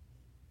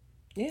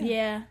 Yeah.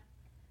 Yeah.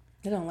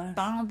 They don't last.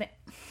 But I don't think...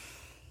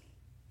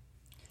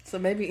 So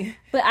maybe...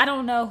 But I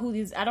don't know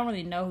I don't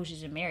really know who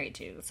she's been married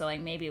to. So,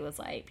 like, maybe it was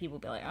like, people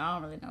be like, I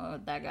don't really know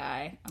that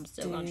guy. I'm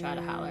still going to try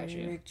to holler at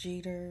you. Derek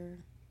Jeter.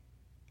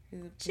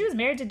 She was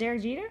married to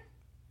Derek Jeter?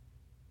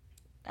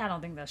 I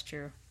don't think that's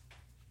true.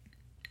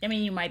 I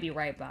mean, you might be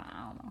right, but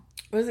I don't know.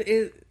 Was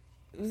it...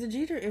 Was it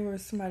Jeter? It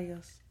was somebody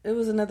else. It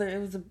was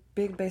a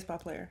big baseball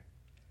player.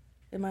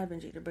 It might have been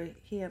Jeter, but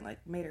he had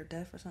like made her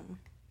deaf or something.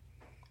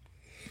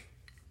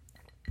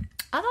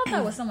 I thought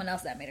that was someone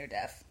else that made her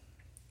deaf.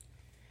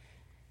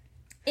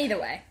 Either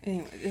way.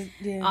 Anyway,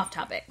 yeah. Off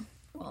topic.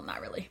 Well,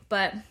 not really.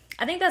 But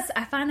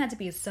I find that to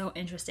be so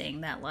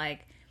interesting that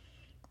like,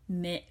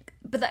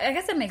 but I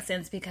guess that makes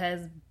sense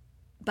because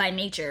by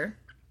nature,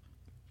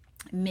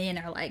 men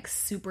are like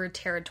super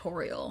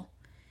territorial.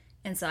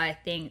 And so I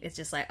think it's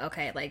just like,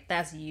 okay, like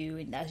that's you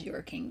and that's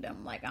your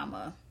kingdom. Like I'm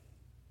a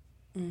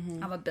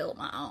build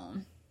my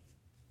own.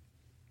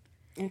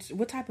 And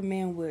what type of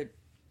man would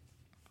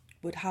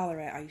holler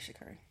at Ayesha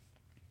Curry?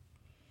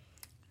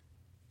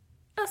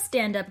 A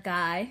stand-up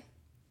guy.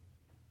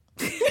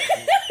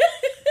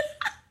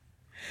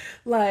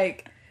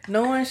 Like,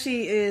 knowing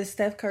she is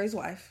Steph Curry's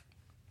wife.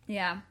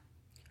 Yeah.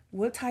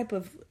 What type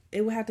of...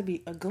 It would have to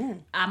be a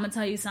goon. I'm going to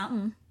tell you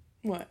something.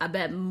 What? I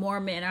bet more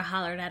men are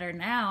hollering at her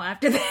now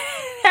after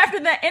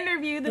that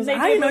interview than they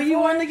did I didn't know before. you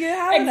wanted to get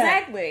hollered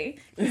exactly.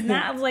 Because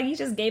now I was like, you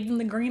just gave them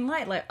the green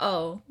light. Like,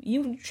 oh,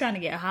 you trying to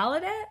get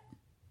hollered at?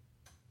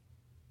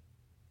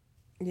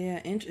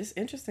 Yeah, it's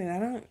interesting. I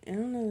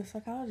don't know the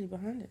psychology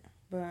behind it,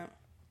 but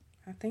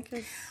I think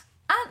it's...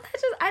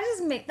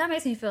 that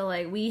makes me feel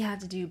like we have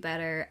to do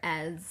better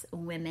as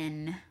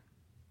women,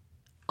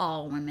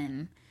 all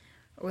women,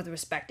 with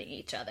respecting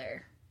each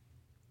other.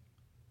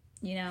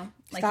 You know?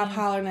 Like Stop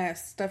hollering at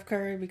Steph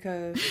Curry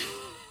because...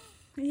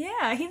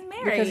 Yeah, he's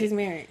married. Because he's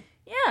married.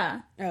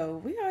 Yeah. Oh,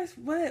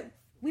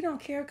 we don't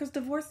care because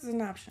divorce is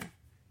an option.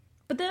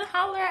 But then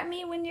holler at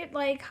me when you're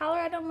like, holler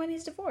at him when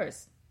he's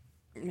divorced.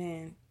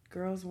 Man,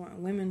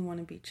 women want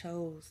to be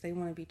chose. They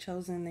want to be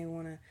chosen. They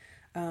want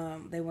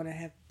to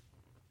have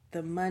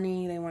the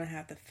money. They want to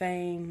have the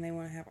fame. They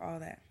want to have all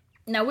that.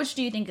 Now, which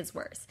do you think is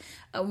worse?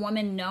 A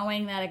woman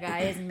knowing that a guy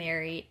is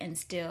married and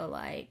still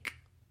like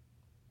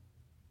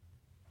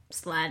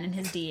sliding in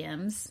his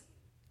DMs,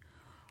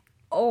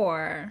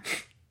 or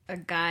a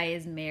guy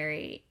is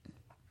married,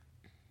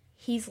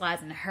 he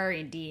slides in her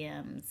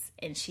DMs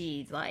and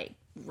she like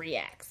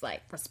reacts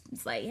like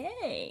it's like,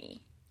 hey.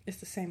 It's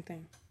the same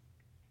thing.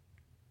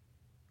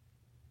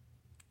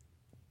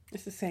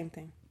 It's the same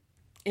thing.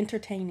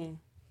 Entertaining.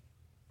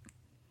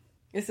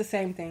 It's the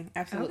same thing.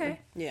 Absolutely. Okay.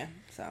 Yeah.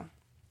 So.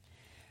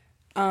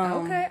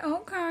 Okay.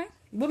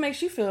 What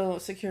makes you feel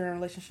secure in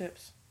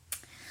relationships?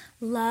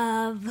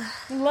 Love.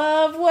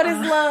 Love. What is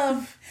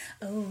love?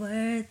 A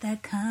word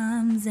that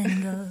comes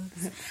and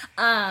goes.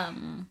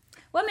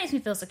 What makes me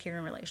feel secure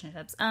in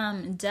relationships?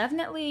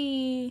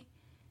 Definitely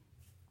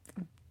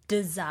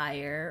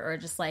desire, or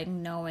just like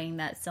knowing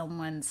that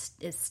someone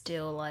is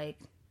still like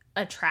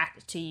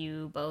attracted to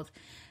you, both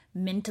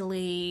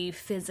mentally,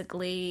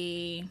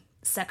 physically,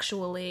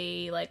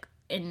 sexually, like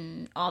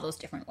in all those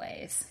different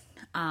ways.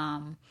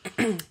 And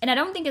I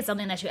don't think it's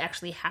something that you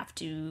actually have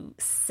to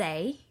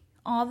say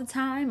all the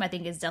time. I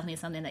think it's definitely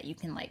something that you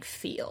can like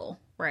feel,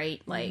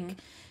 right? Like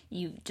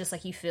you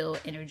feel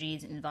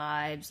energies and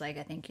vibes. Like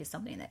I think it's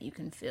something that you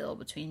can feel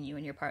between you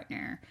and your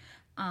partner.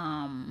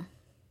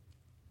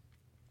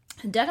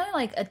 Definitely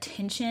like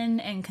attention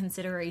and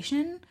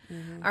consideration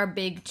are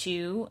big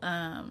too.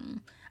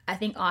 I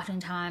think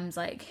oftentimes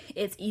like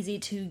it's easy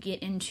to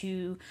get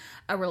into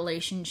a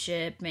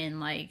relationship and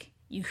like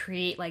you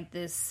create like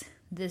this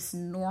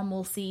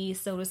normalcy,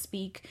 so to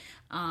speak.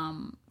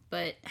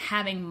 But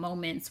having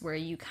moments where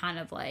you kind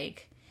of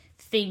like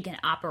think and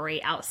operate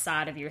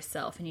outside of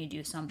yourself and you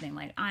do something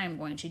like, I am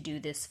going to do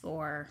this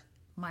for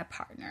my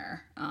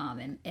partner.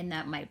 And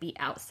that might be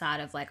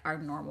outside of like our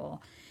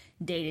normal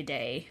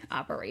day-to-day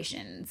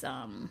operations.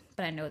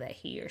 But I know that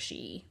he or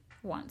she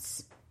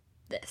wants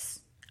this.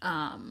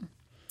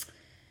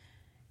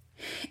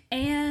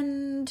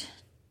 And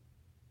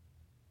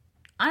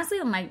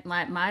honestly,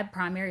 my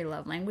primary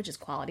love language is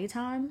quality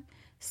time.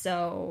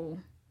 So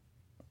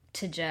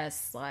to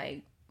just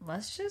like,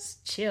 let's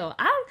just chill.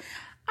 I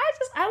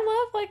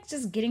love like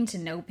just getting to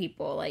know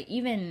people, like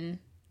even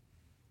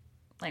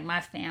like my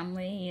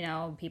family, you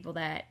know, people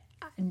that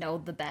I know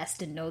the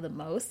best and know the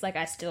most. Like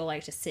I still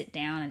like to sit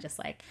down and just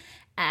like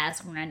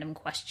ask random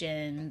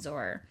questions,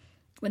 or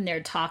when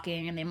they're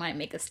talking and they might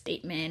make a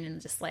statement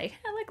and just like, hey,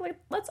 like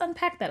let's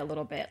unpack that a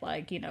little bit.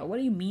 Like, you know, what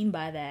do you mean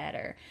by that?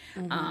 Or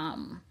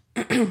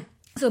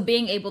so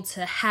being able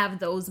to have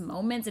those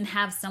moments and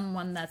have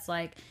someone that's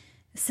like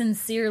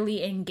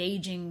sincerely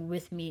engaging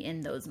with me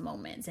in those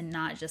moments and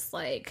not just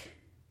like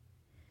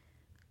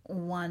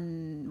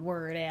one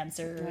word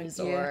answers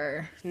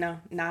or no,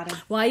 nodding.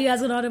 Why are you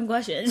asking all them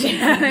questions? You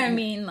know what I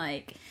mean?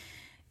 Like,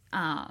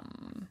 I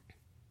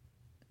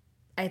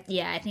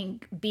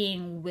think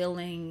being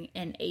willing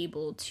and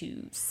able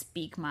to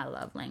speak my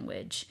love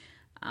language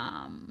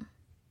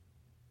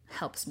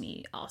helps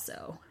me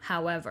also.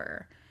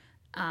 However,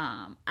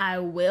 I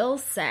will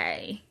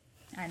say,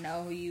 I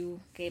know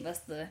you gave us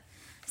the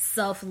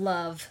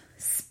self-love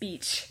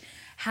speech,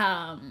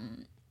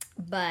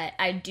 but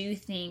I do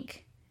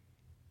think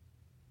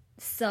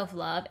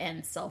self-love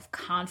and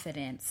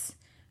self-confidence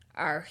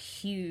are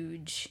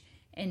huge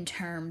in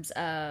terms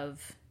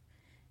of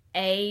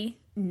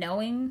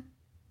knowing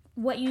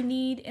what you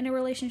need in a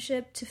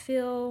relationship to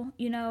feel,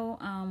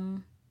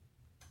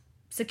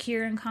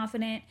 secure and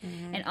confident,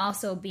 and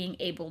also being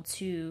able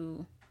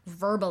to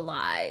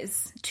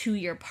verbalize to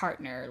your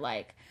partner,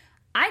 like,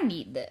 I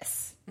need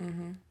this,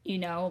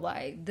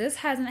 like, this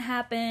hasn't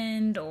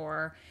happened,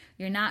 or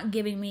you're not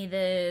giving me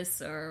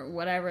this, or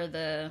whatever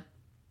the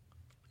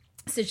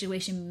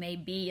situation may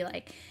be,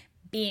 like,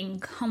 being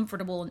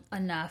comfortable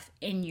enough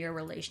in your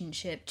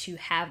relationship to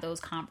have those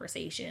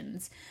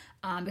conversations.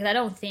 Because I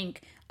don't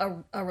think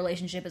a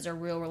relationship is a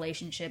real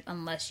relationship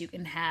unless you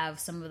can have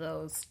some of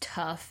those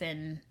tough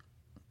and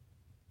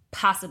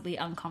possibly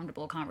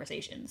uncomfortable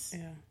conversations.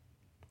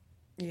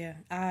 Yeah,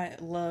 I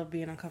love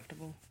being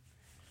uncomfortable.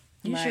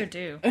 You sure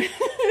do.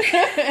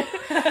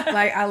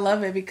 Like, I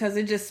love it because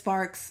it just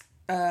sparks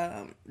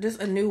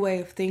just a new way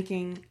of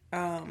thinking.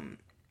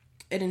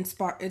 It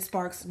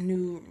sparks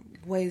new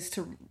ways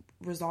to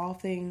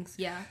resolve things.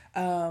 Yeah.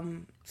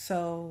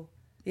 So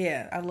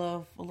yeah, I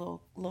love a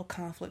little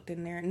conflict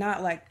in there.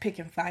 Not like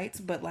picking fights,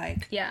 but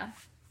like, yeah.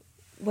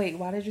 Wait,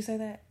 why did you say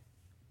that?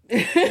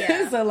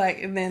 Yeah. So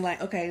like, and then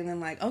like, okay, and then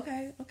like,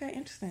 okay,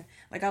 interesting.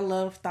 Like, I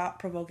love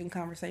thought-provoking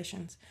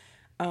conversations.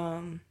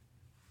 And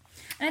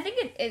I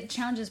think it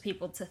challenges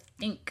people to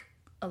think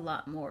a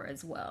lot more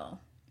as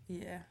well.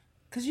 Yeah.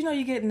 Because,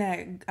 you get in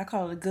that, I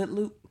call it a good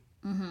loop.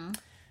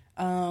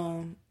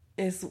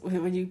 It's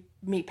when you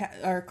meet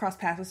or cross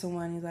paths with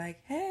someone, you're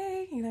like,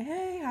 hey,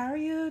 how are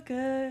you?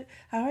 Good.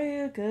 How are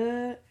you?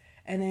 Good.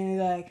 And then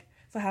you're like,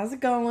 so how's it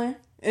going?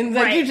 And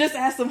like, you just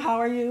ask them, how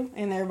are you?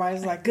 And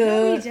everybody's like,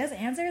 good. Can we just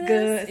answer this?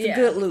 Good. It's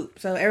a good loop.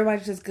 So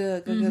everybody's just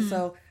good.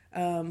 So,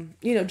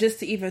 just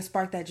to even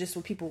spark that just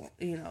with people,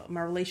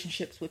 my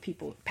relationships with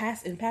people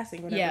in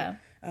passing, whatever.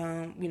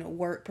 Yeah.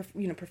 Work,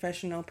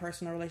 professional,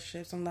 personal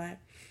relationships. I'm like,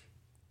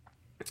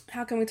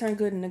 how can we turn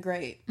good into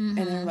great? And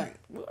they're like,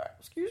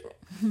 excuse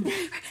me.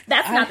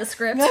 That's not the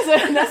script.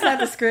 That's not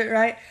the script,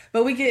 right?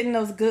 But we get in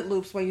those good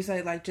loops where you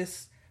say, like,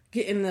 just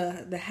get in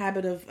the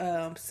habit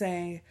of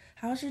saying,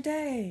 how's your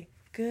day?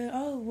 Good.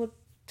 Oh, well,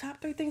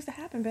 top 3 things to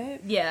happen, babe.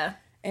 Yeah.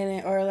 And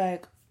then, or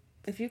like,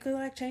 if you could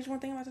like change one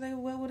thing about today,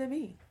 what would it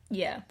be?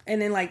 Yeah. And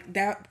then like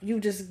that, you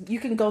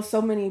can go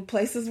so many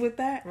places with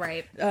that.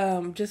 Right.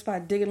 Just by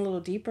digging a little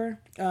deeper.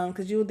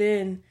 Because you'll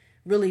then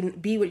really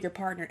be with your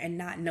partner and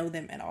not know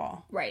them at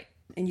all. Right.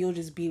 And you'll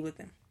just be with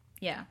them.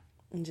 Yeah.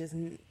 And just,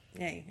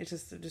 hey, it's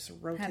just a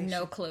rotation. Have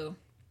no clue.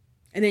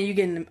 And then you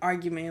get in an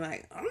argument,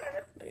 like,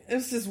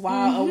 it's just a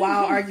wild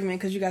argument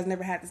because you guys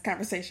never had this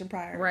conversation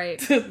prior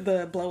to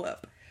the blow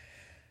up.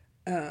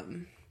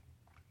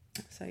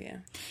 So yeah.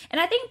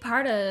 And I think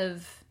part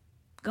of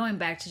going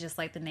back to just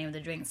like the name of the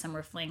drink,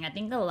 Summer Fling, I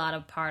think a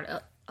large part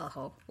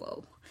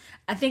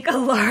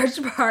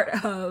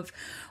of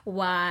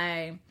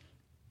why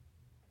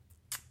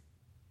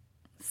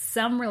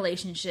some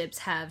relationships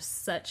have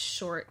such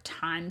short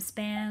time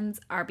spans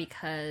are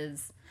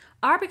because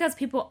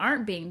people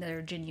aren't being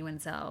their genuine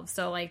selves.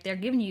 So, like, they're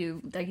giving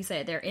you, like you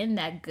said, they're in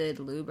that good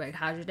loop. Like,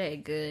 how's your day?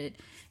 Good.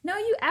 No,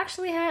 you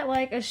actually had,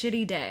 like, a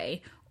shitty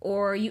day.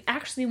 Or you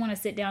actually want to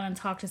sit down and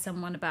talk to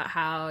someone about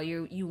how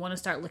you want to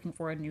start looking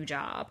for a new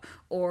job.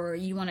 Or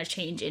you want to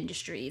change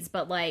industries.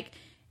 But, like,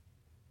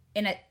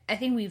 and I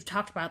think we've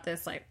talked about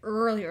this, like,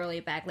 early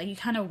back. Like, you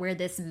kind of wear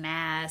this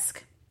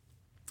mask,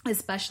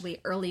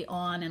 especially early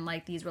on in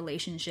like these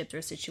relationships or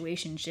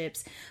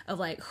situationships, of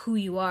like who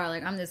you are.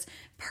 Like, I'm this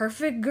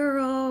perfect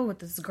girl with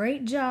this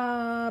great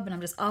job and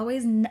I'm just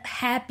always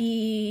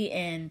happy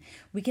and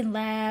we can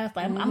laugh.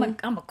 Like,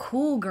 I'm a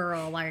cool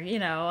girl. Like,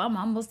 I'm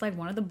almost like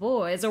one of the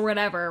boys or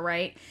whatever.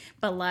 Right.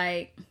 But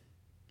like,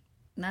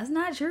 that's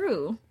not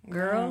true,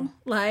 girl.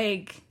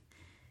 Like,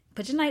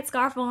 put your night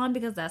scarf on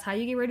because that's how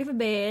you get ready for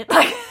bed.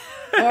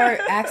 Or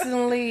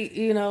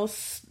accidentally,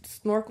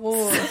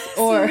 snorkel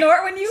or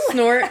snort when you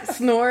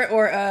snort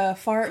or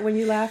fart when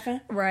you laughing,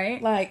 right?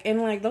 Like,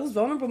 and like those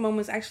vulnerable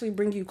moments actually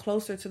bring you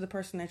closer to the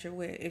person that you're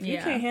with. If you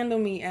can't handle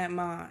me at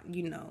my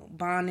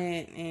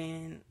bonnet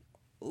and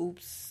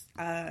oops,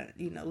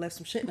 left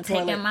some shit in the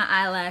toilet, taking my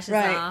eyelashes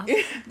off,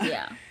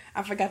 yeah,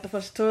 I forgot to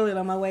flush the toilet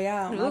on my way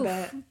out. My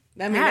bad.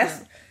 I mean,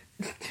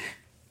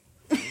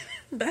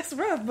 that's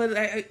rough, but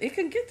it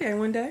could get there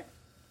one day.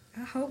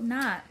 I hope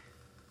not.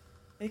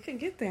 It could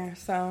get there,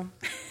 so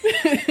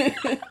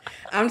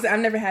I've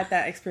never had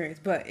that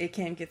experience, but it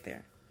can get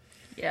there.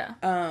 Yeah.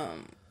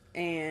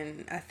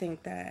 And I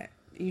think that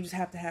you just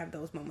have to have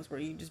those moments where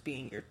you just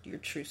being your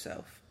true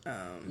self.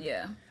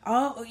 Yeah.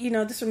 Oh,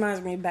 this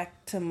reminds me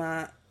back to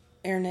my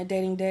internet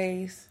dating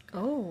days.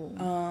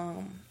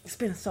 Oh. It's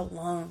been so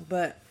long,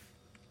 but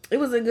it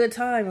was a good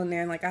time on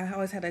there. Like, I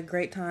always had a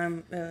great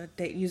time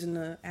using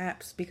the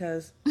apps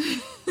because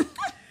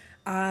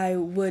I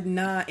would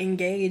not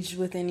engage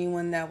with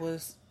anyone that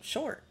was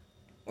short.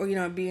 Or,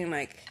 being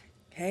like,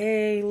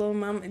 hey, little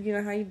mama,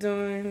 how you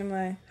doing? I'm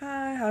like,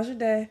 hi, how's your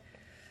day?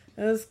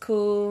 It was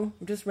cool.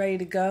 I'm just ready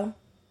to go.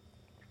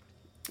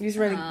 You just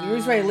ready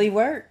to leave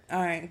work?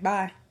 All right,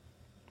 bye.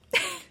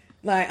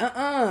 Like,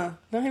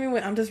 don't hit me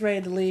with, I'm just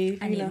ready to leave.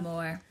 I need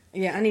more.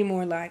 Yeah, I need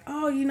more like,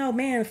 oh, you know,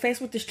 man, faced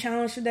with this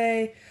challenge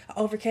today, I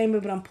overcame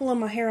it, but I'm pulling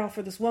my hair out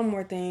for this one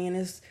more thing, and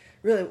it's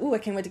really, I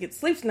can't wait to get to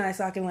sleep tonight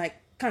so I can, like,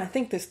 kind of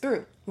think this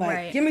through.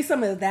 Like, give me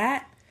some of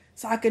that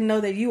so I can know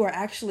that you are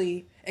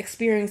actually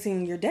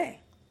experiencing your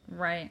day.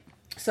 Right.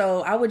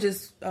 So I would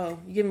just, you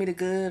give me the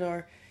good,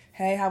 or,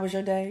 hey, how was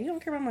your day? You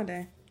don't care about my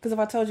day. Because if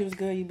I told you it was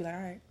good, you'd be like,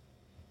 all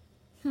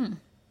right.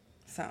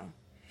 So.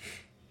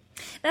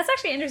 That's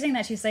actually interesting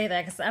that you say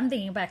that, because I'm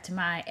thinking back to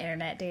my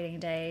internet dating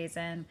days,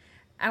 and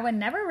I would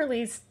never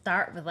really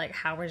start with, like,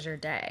 how was your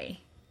day?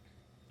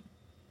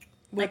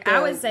 Like,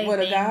 I would say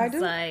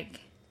things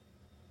like...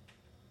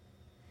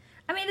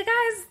 I mean, the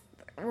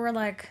guys were,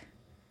 like...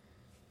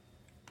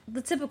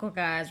 The typical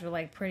guys were,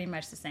 like, pretty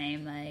much the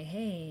same. Like,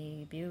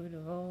 hey,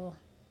 beautiful.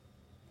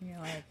 You're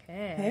like,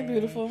 hey. Hey,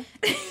 beautiful.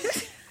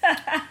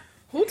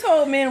 Who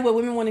told men what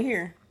women want to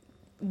hear?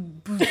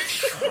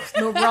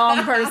 The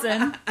wrong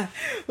person.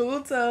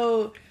 Who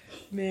told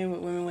men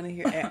what women want to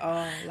hear at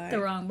all? Like,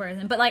 the wrong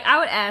person. But, like, I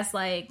would ask,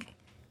 like,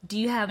 do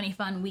you have any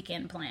fun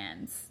weekend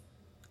plans?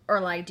 Or,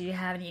 like, do you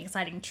have any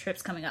exciting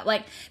trips coming up?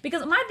 Like,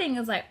 because my thing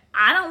is, like,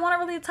 I don't want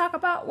to really talk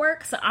about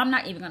work, so I'm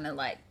not even going to,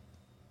 like,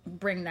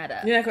 bring that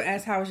up. You're not going to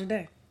ask, how was your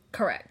day?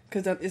 Correct.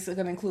 Because it's going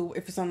to include,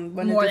 if it's on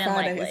Monday through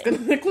Friday, it's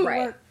going to include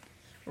work.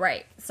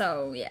 Right.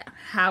 So, yeah.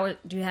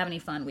 Do you have any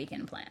fun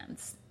weekend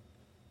plans?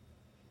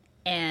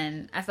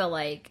 And I feel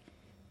like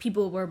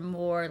people were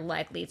more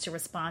likely to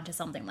respond to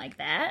something like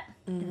that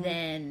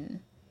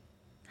than,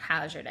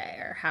 how's your day?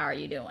 Or how are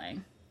you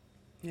doing?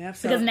 Yeah.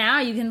 So, because now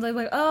you can look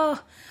like, oh,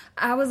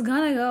 I was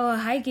gonna go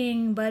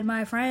hiking, but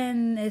my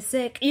friend is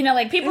sick. You know,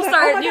 like people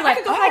start. Like, you're like,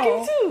 I can go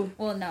hiking too.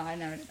 Well, no, I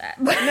never did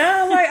that.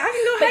 No, like I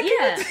can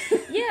go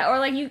hiking. Yeah, or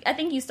like I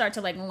think you start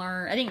to like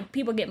learn. I think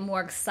people get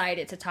more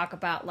excited to talk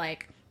about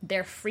like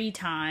their free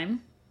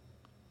time.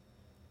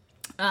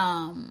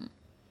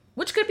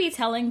 Which could be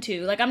telling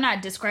too. Like, I'm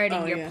not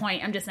discrediting your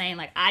point. I'm just saying,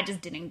 like, I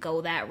just didn't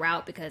go that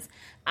route because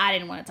I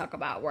didn't want to talk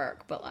about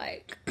work. But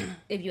like,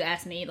 if you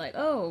ask me, like,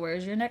 oh,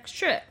 where's your next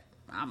trip?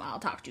 I'll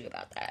talk to you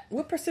about that.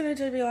 What percentage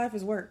of your life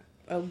is work?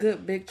 A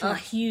good big chunk.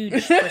 A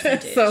huge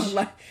percentage. So,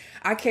 like,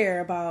 I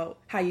care about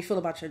how you feel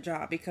about your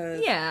job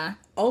because,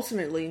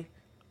 ultimately,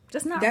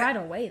 just not right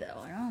away though.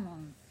 Like, I don't know.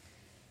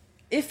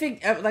 If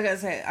it, like I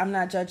said, I'm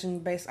not judging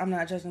based off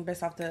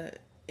the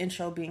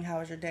intro being how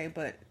was your day,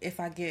 but if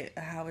I get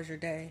a how was your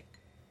day,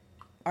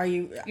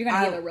 you're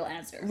gonna give a real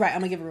answer, right? I'm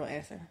gonna give a real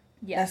answer.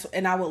 Yeah,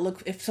 and I would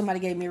look if somebody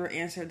gave me a real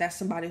answer. That's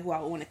somebody who I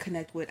would want to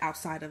connect with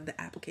outside of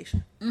the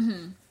application.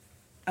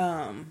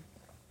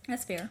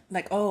 That's fair.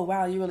 Like, oh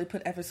wow, you really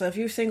put effort. So if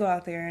you're single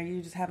out there and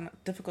you just having a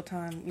difficult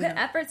time, put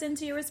efforts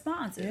into your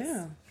responses.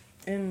 Yeah,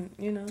 and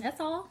that's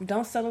all.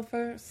 Don't settle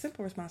for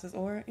simple responses,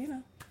 or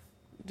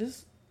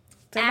just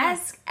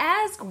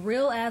ask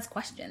real ass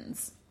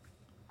questions.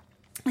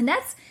 And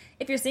that's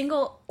if you're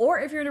single or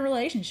if you're in a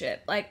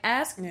relationship. Like,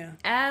 ask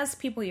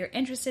people you're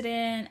interested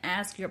in.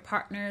 Ask your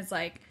partners,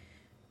 like,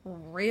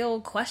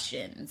 real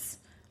questions.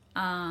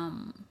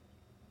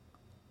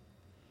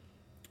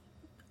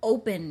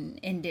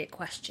 Open-ended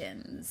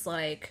questions.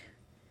 Like,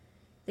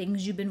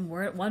 things you've been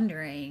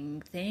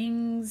wondering.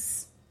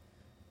 Things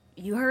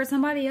you heard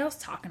somebody else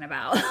talking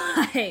about.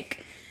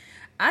 Like,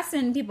 I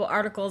send people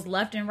articles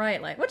left and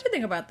right. Like, what do you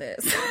think about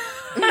this?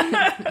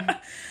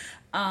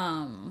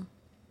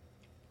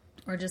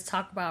 Or just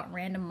talk about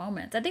random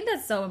moments. I think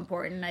that's so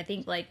important. I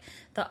think, like,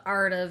 the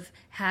art of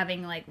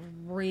having, like,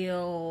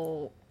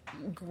 real,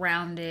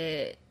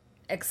 grounded,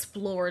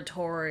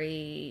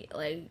 exploratory,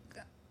 like,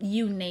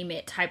 you name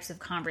it, types of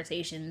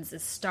conversations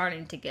is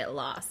starting to get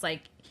lost.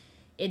 Like,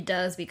 it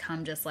does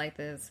become just like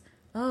this,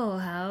 oh,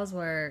 how's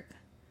work?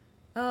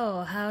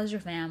 Oh, how's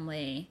your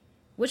family?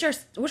 Which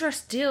are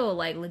still,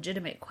 like,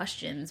 legitimate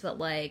questions, but,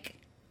 like,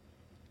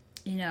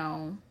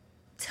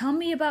 tell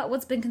me about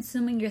what's been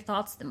consuming your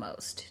thoughts the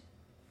most.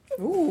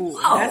 Ooh,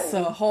 that's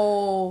a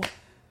whole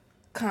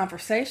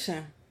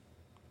conversation.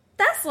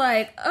 That's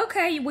like,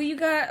 okay, well, you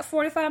got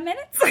 45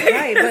 minutes?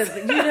 Right,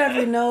 but you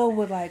never know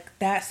what, like,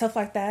 that, stuff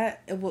like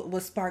that, it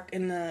would spark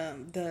in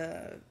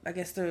the I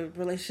guess, the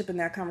relationship in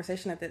that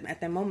conversation at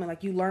that moment.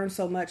 Like, you learn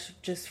so much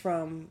just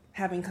from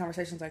having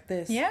conversations like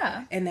this.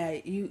 Yeah. And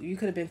that you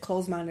could have been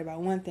closed-minded about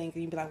one thing,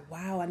 and you'd be like,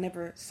 wow, I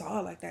never saw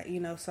it like that,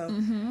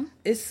 So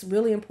it's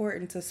really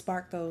important to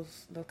spark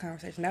those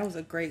conversations. That was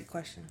a great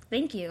question.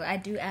 Thank you. I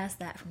do ask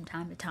that from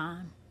time to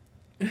time.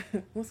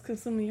 What's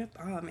consuming your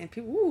thought, man?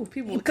 People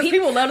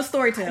love to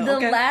storytell.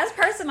 The last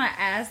person I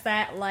asked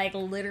that, like,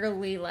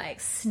 literally, like,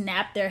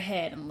 snapped their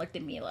head and looked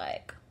at me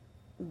like,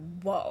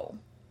 whoa,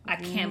 I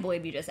can't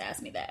believe you just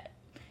asked me that.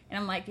 And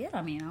I'm like, yeah,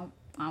 I mean,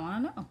 I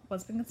want to know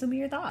what's been consuming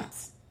your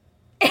thoughts.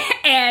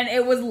 And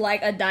it was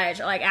like a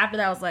diatribe. Like, after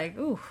that, I was like,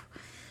 ooh,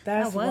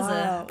 that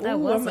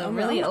was a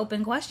really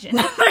open question.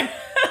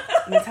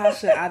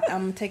 Natasha,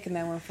 I'm taking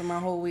that one for my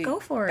whole week.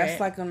 Go for it. That's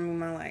like gonna be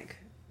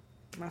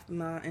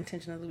my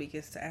intention of the week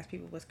is to ask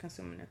people what's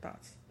consuming their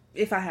thoughts.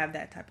 If I have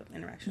that type of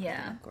interaction with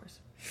them, of course.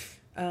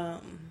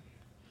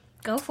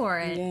 Go for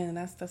it. Yeah,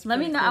 that's. Let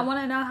me know. Cool. I want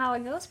to know how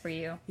it goes for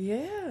you.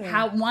 Yeah.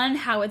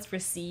 How it's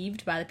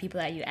received by the people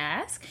that you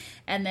ask,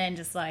 and then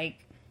just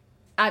like,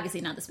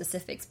 obviously not the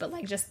specifics, but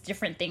like just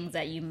different things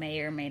that you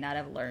may or may not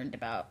have learned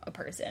about a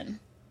person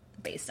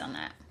based on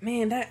that.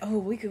 Man,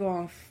 we could go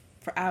on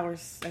for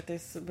hours at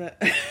this,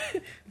 but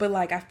but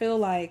like I feel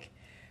like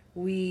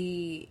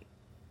we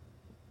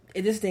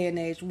in this day and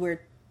age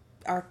where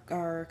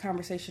our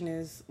conversation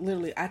is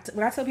literally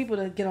when I tell people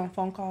to get on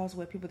phone calls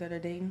with people that are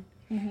dating,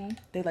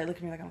 they like look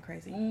at me like I'm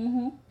crazy.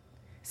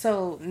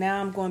 So now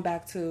I'm going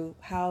back to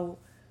how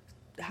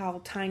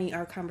tiny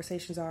our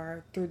conversations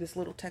are through this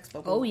little text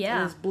bubble. Oh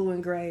yeah, this blue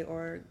and gray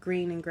or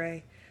green and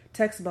gray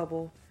text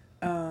bubble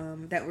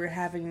that we're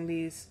having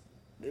these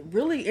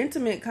really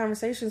intimate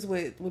conversations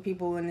with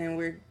people, and then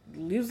we're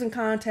losing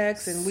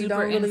context, and we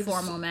don't really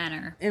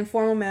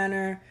informal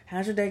manner.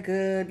 How's your day?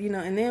 Good,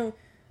 and then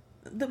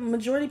the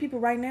majority of people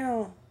right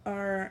now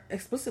are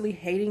explicitly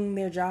hating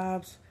their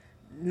jobs,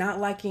 not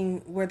liking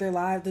where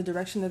the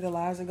direction that their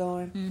lives are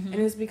going, and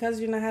it's because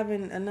you're not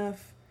having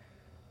enough,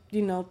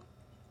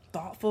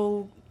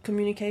 thoughtful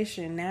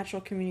communication,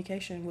 natural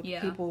communication with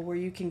people where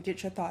you can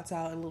get your thoughts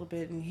out a little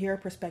bit and hear a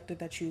perspective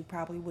that you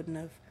probably wouldn't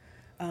have,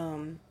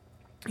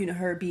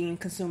 heard being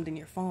consumed in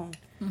your phone.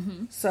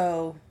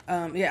 So,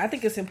 I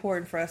think it's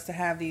important for us to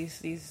have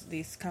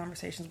these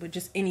conversations with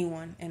just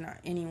anyone in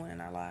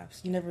our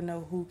lives. You never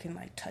know who can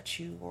like touch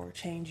you or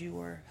change you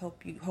or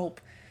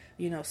help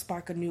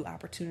spark a new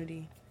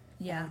opportunity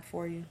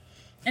for you.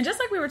 And just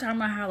like we were talking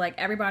about how like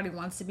everybody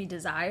wants to be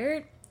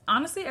desired,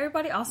 honestly,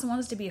 everybody also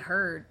wants to be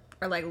heard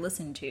or like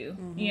listened to.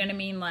 You know what I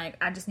mean? Like,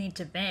 I just need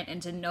to vent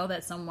and to know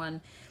that someone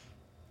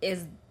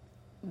is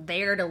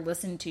there to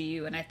listen to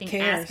you. And I think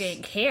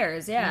asking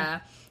cares,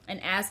 and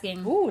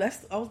asking. Ooh,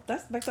 that's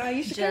back to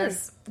Aisha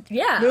just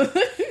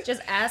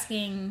just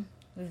asking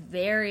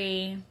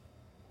very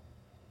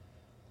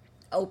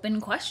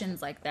open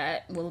questions like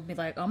that will be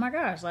like, oh my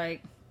gosh,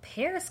 like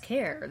Paris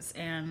cares,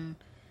 and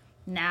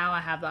now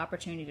I have the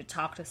opportunity to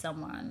talk to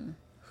someone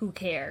who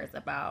cares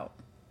about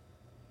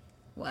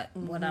what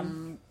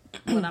I'm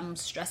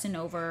stressing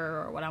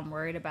over or what I'm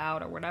worried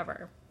about or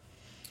whatever.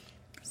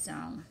 So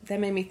that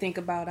made me think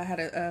about, I had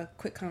a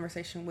quick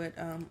conversation with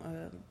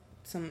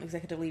some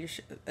executive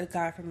leadership, a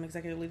guy from an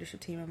executive leadership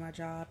team at my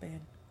job,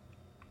 and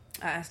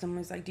I asked him, I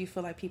was like, do you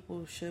feel like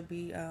people should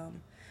be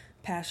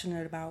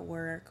passionate about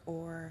work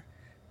or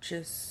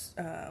just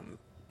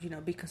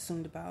be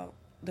consumed about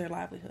their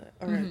livelihood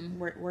or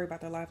worry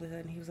about their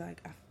livelihood? And he was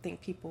like, I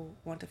think people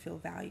want to feel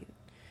valued.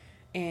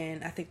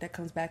 And I think that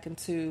comes back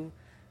into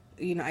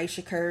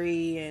Aisha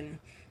Curry and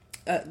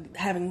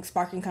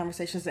sparking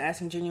conversations and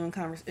asking genuine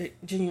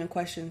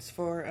questions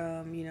for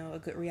a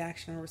good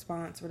reaction or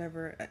response,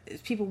 whatever.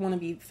 People want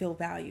to feel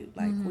valued.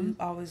 Like we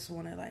always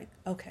want to like,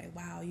 okay,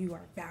 wow, you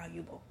are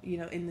valuable,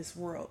 in this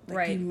world.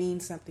 Like you mean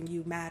something,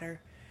 you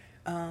matter.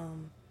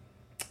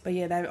 But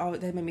yeah,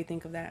 that made me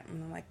think of that.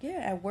 And I'm like, yeah,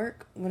 at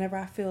work, whenever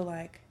I feel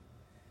like,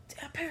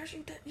 Paris,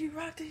 you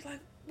rocked it. Like,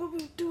 what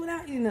would we do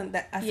without you?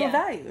 That I feel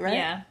valued, right?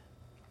 Yeah.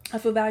 I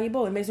feel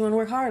valuable. It makes me want to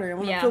work harder. I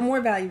want to feel more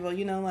valuable,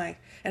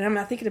 and I'm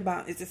not thinking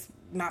about, is this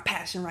my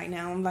passion right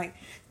now? I'm like,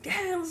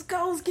 yeah, let's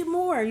go, let's get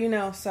more,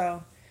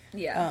 So,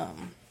 wow,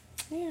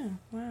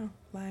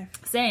 life.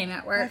 Same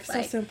at work.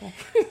 Life's so simple.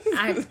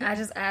 I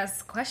just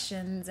ask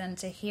questions, and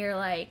to hear,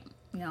 like,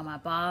 my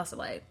boss, or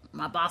like,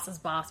 my boss's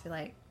boss be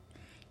like,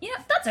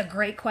 that's a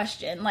great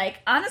question. Like,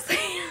 honestly,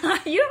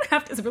 you don't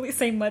have to really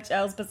say much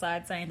else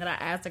besides saying that I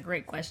asked a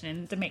great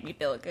question to make me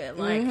feel good.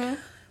 Like,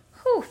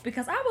 whew,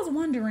 because I was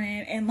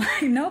wondering, and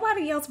like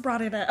nobody else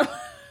brought it up.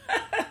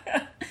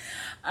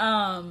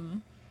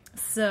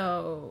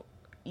 So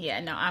yeah,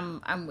 no,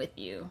 I'm with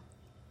you.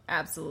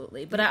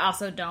 Absolutely. But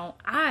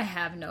I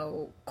have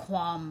no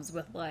qualms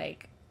with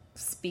like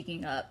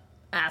speaking up,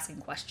 asking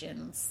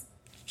questions,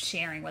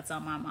 sharing what's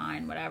on my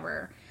mind,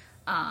 whatever.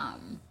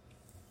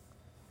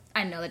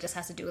 I know that just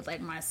has to do with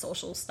like my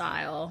social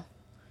style,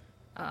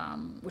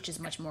 which is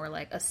much more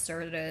like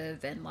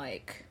assertive and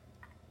like.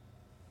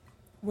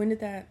 When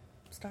did that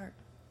start?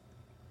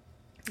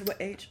 What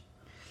age?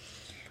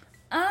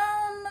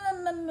 I don't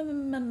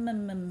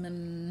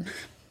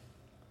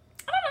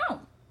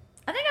know.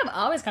 I think I've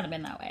always kind of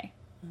been that way.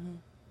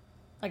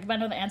 Like, if I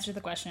know the answer to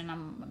the question,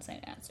 I'm going to say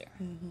the answer.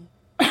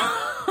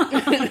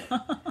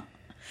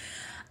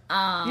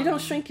 You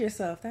don't shrink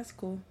yourself. That's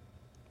cool.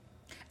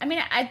 I mean,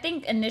 I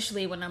think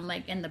initially when I'm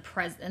like in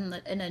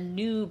a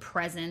new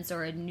presence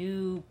or a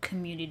new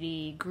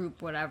community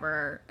group,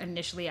 whatever,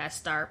 initially I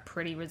start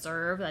pretty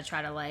reserved. I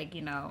try to like,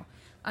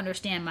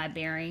 understand my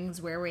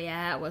bearings, where we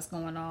at, what's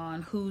going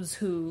on, who's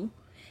who.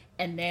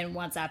 And then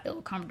once I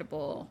feel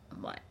comfortable,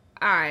 I'm like,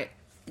 all right,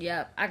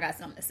 yep, I got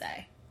something to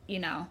say,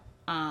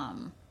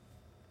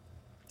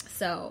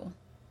 So,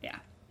 yeah.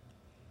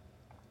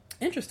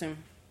 Interesting.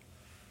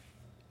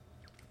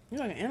 You're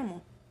like an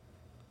animal.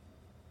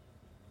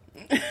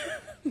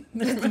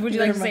 Would you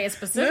like to say a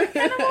specific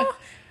animal?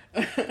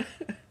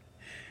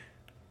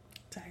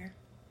 Tiger.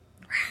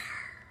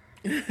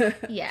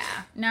 Yeah.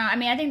 No, I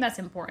mean, I think that's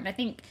important. I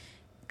think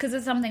because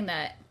it's something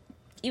that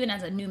even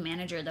as a new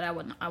manager that I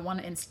want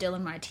to instill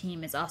in my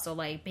team is also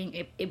like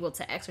being able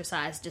to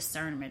exercise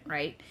discernment,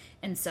 right?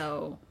 And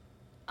so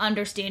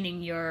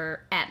understanding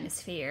your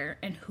atmosphere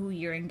and who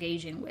you're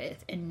engaging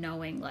with and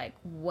knowing like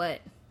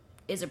what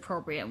is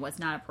appropriate and what's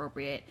not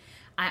appropriate.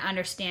 I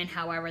understand,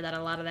 however, that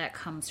a lot of that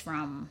comes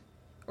from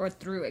or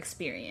through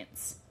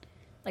experience.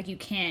 Like you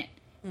can't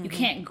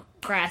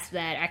grasp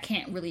that. I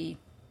can't really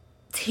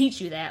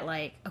teach you that.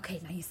 Like, okay,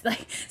 now you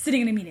like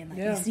sitting in a meeting, like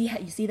you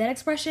see that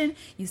expression,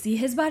 you see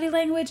his body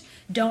language.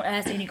 Don't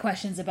ask any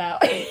questions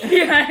about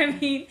you know what I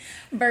mean.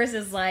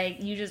 Versus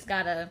like you just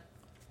gotta,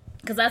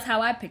 because that's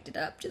how I picked it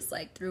up, just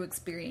like through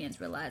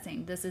experience,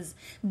 realizing this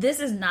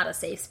is not a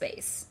safe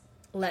space.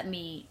 Let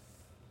me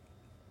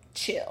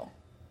chill,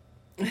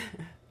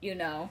 you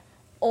know,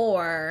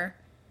 or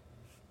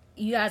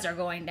you guys are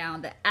going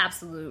down the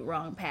absolute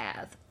wrong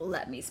path.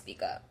 Let me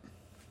speak up.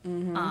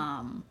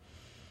 Mm-hmm.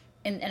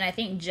 And I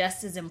think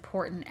just as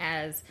important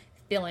as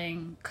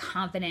feeling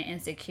confident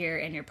and secure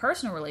in your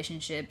personal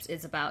relationships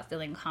is about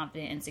feeling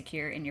confident and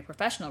secure in your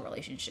professional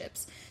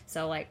relationships.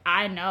 So, like,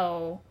 I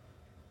know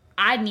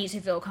I need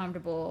to feel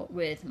comfortable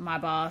with my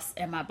boss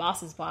and my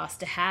boss's boss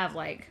to have,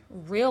 like,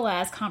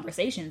 real-ass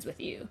conversations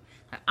with you.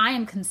 Like, I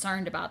am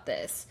concerned about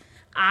this.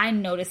 I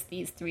noticed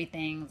these 3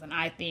 things, and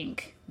I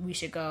think we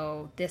should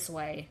go this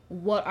way.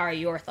 What are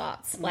your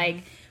thoughts? Mm-hmm.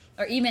 Like,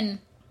 or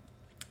even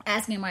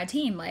asking my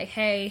team, like,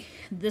 hey,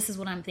 this is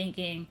what I'm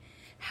thinking.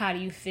 How do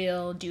you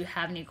feel? Do you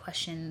have any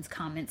questions,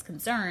 comments,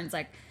 concerns?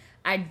 Like,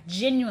 I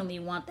genuinely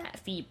want that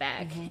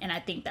feedback. Mm-hmm. And I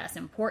think that's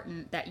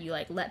important that you,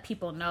 like, let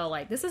people know,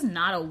 like, this is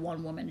not a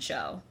one-woman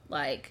show.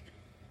 Like,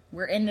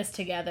 we're in this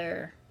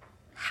together.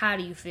 How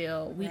do you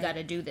feel? We got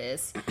to do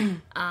this.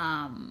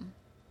 And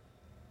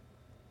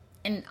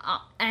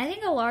I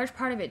think a large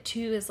part of it,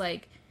 too, is,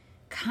 like,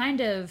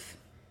 kind of,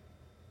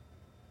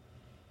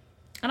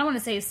 I don't want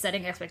to say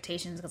setting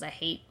expectations because I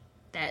hate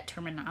that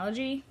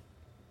terminology,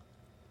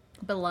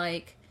 but,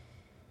 like,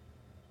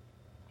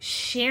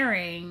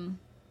 sharing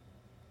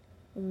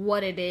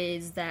what it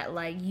is that,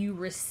 like, you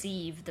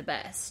receive the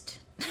best.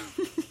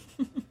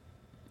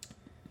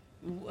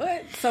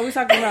 What? So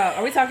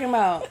are we talking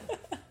about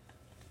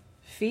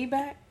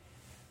feedback,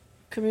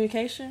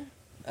 communication,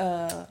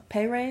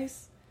 pay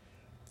raise?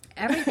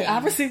 Everything. I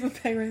receive a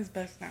pay raise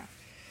best now.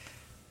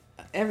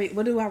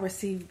 What do I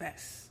receive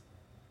best?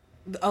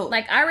 Oh,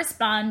 like, I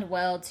respond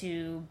well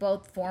to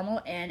both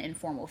formal and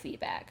informal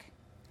feedback.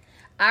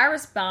 I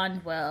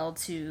respond well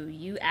to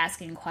you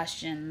asking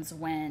questions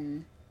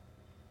when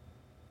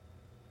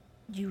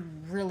you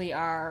really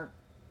are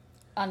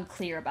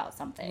unclear about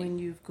something. When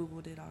you've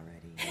Googled it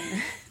already.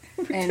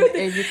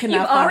 and you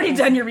cannot. You've already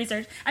done your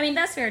research. I mean,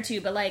 that's fair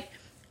too, but, like,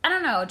 I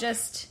don't know,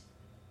 just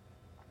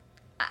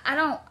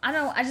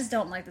I just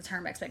don't like the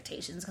term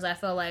expectations, because I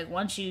feel like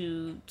once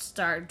you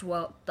start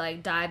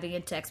diving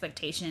into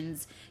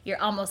expectations,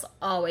 you're almost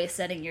always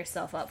setting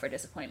yourself up for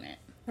disappointment.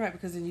 Right,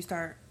 because then you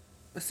start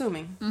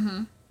assuming.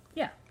 Mm-hmm.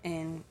 Yeah.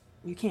 And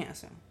you can't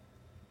assume.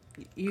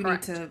 You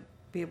Correct. need to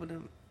be able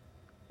to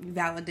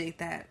validate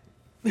that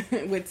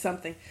with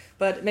something.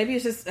 But maybe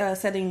it's just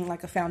setting,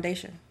 like, a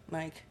foundation.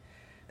 Like,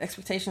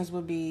 expectations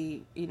would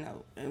be, you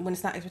know, when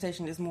it's not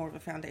expectation, it's more of a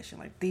foundation.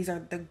 Like, these are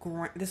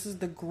this is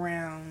the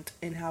ground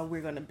in how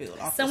we're going to build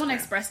off. Someone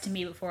expressed to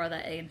me before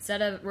that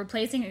instead of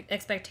replacing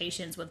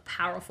expectations with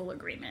powerful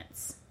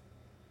agreements,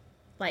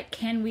 like,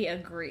 can we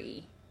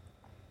agree?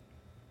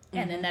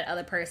 And then that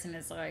other person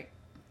is like,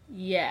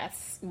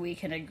 yes, we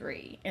can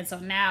agree. And so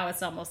now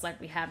it's almost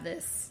like we have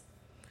this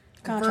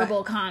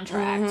verbal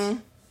contract,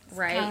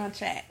 right?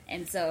 Contract.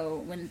 And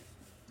so when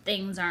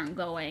things aren't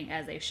going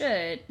as they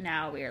should,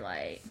 now we're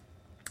like,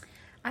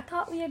 I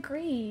thought we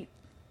agreed.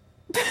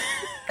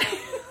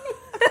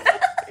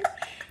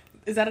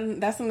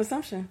 That's an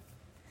assumption?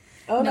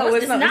 Oh no,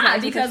 it's not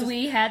because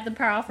we had the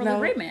powerful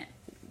agreement.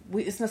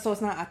 It's not. So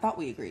it's not. I thought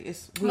we agreed.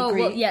 We agreed.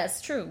 Well,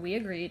 yes, true. We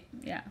agreed.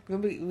 Yeah.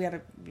 We had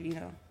to, you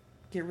know,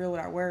 get real with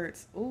our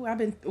words. I've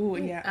been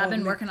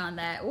working on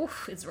that.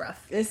 Oof, it's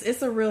rough.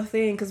 It's a real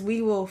thing, because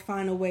we will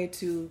find a way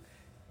to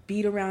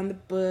beat around the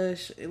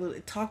bush,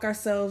 talk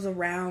ourselves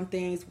around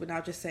things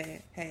without just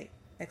saying, "Hey,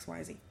 X,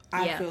 Y, Z.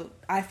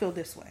 I feel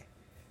this way.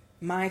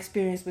 My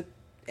experience with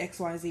X,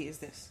 Y, Z is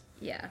this."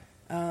 Yeah.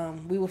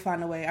 We will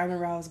find a way. I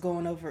remember I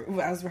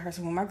was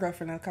rehearsing with my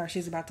girlfriend in the car.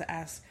 She's about to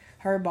ask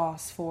her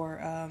boss for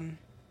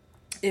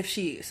if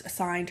she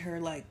signed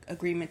her, like,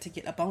 agreement to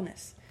get a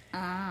bonus.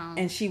 Oh.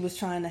 And she was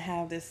trying to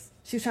have this.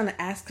 She was trying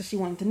to ask because she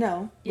wanted to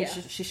know, which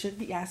she should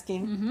be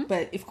asking. Mm-hmm.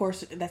 But of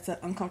course, that's an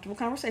uncomfortable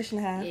conversation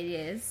to have. It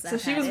is. So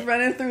she was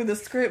running through the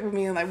script with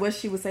me and, like, what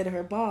she would say to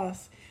her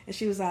boss. And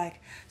she was like,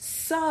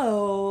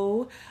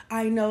 "So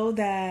I know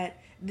that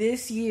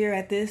this year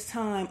at this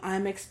time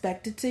I'm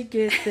expected to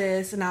get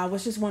this, and I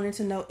was just wanting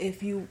to know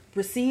if you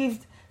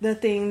received the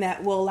thing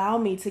that will allow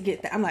me to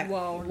get that." I'm like,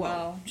 whoa,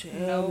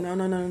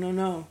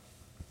 no.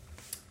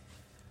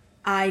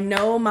 I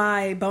know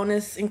my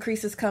bonus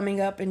increase is coming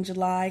up in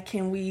July.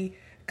 Can we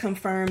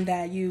confirm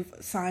that you've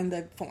signed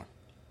the form?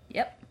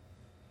 Yep.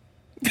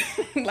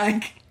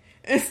 Like,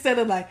 Instead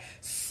of like,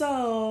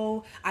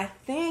 so I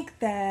think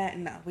that,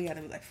 no, we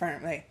gotta be like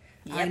firm. Like,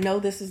 yep. I know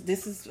this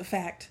is a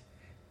fact.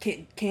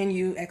 Can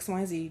you X, Y,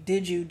 and Z?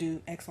 Did you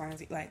do X, Y, and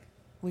Z? Like,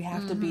 we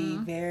have to be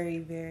very,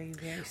 very,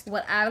 very still.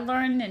 What I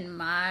learned in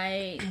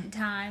my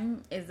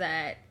time is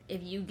that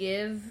if you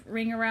give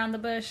ring around the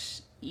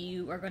bush,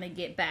 you are going to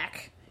get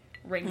back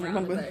ring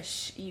around the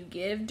bush. You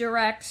give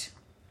direct,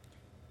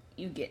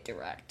 you get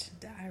direct.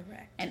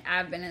 And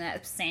I've been in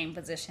that same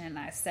position.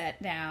 I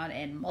sat down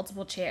in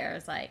multiple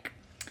chairs. Like,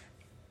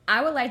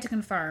 I would like to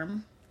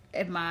confirm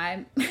if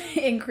my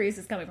increase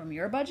is coming from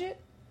your budget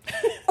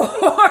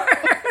or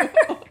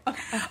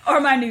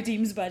my new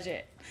team's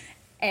budget.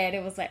 And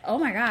it was like, oh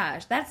my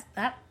gosh, that's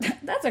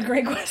a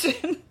great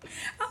question.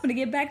 I'm going to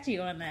get back to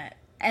you on that.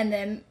 And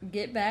then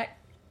get back.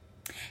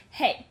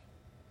 Hey,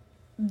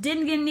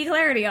 didn't get any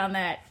clarity on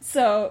that.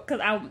 So,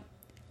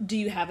 do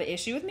you have an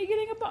issue with me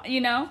getting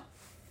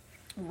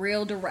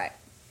real direct.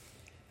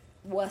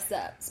 What's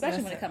up?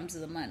 Especially when it comes to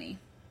the money.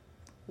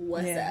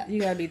 What's up?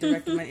 You gotta be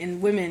direct.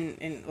 And women,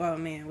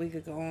 we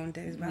could go on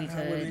days about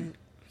how women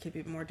can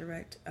be more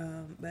direct.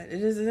 But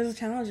it is a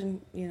challenge,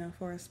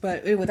 for us.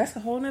 But anyway, that's a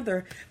whole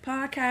nother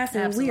podcast,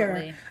 and we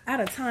are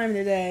out of time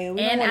today.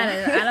 And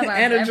out of our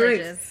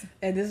beverages.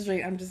 And this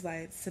drink, I'm just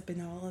like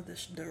sipping all of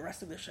the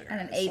rest of the sugar.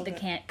 And then ate the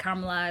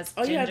caramelized ginger.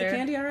 Oh, you had the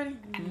candy already?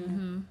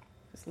 Mm-hmm.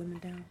 Just lemon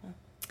down. Huh?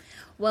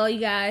 Well,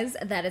 you guys,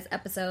 that is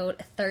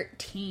episode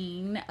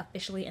 13,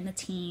 officially in the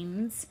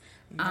teens.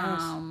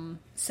 Nice.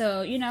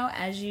 So,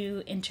 as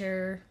you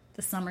enter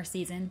the summer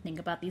season, think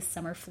about these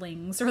summer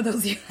flings, for those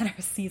of you that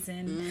are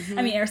seasoned.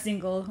 Are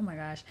single. Oh my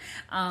gosh.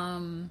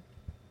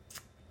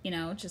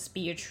 Just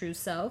be your true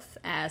self.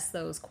 Ask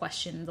those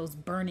questions, those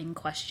burning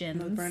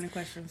questions.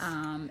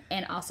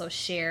 And also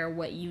share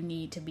what you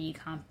need to be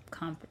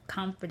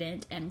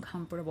confident and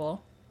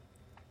comfortable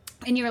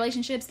in your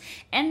relationships.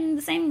 And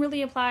the same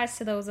really applies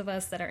to those of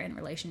us that are in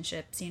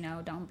relationships.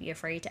 Don't be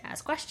afraid to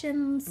ask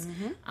questions.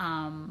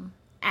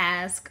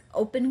 Ask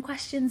open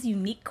questions,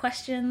 unique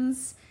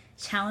questions.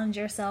 Challenge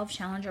yourself,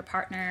 challenge your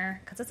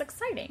partner, because it's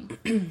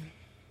exciting.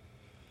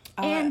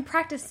 And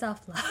practice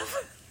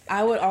self-love.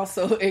 I would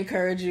also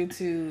encourage you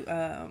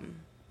to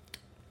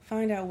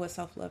find out what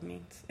self-love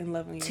means and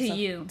loving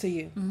yourself. To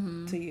you.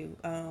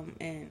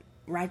 And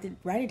write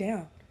it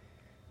down.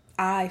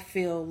 I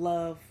feel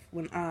love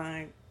when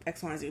I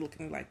X, Y, and Z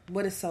looking like,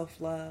 what is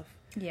self-love?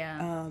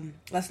 Yeah.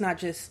 Let's not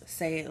just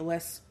say it.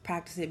 Let's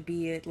practice it,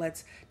 be it.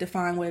 Let's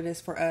define what it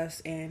is for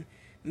us and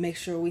make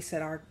sure we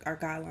set our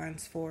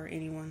guidelines for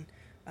anyone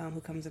who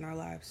comes in our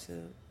lives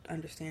to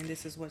understand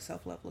this is what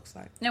self-love looks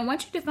like. Now,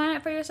 once you define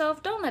it for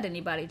yourself, don't let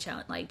anybody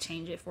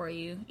change it for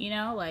you.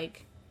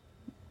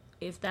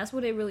 If that's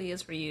what it really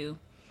is for you,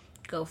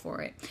 go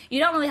for it. You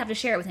don't really have to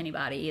share it with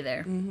anybody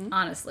either,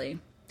 honestly,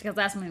 because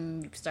that's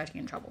when you start to get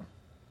in trouble.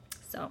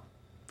 So,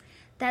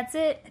 that's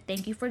it.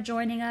 Thank you for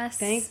joining us.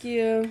 Thank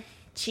you.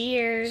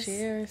 Cheers.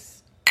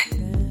 Cheers.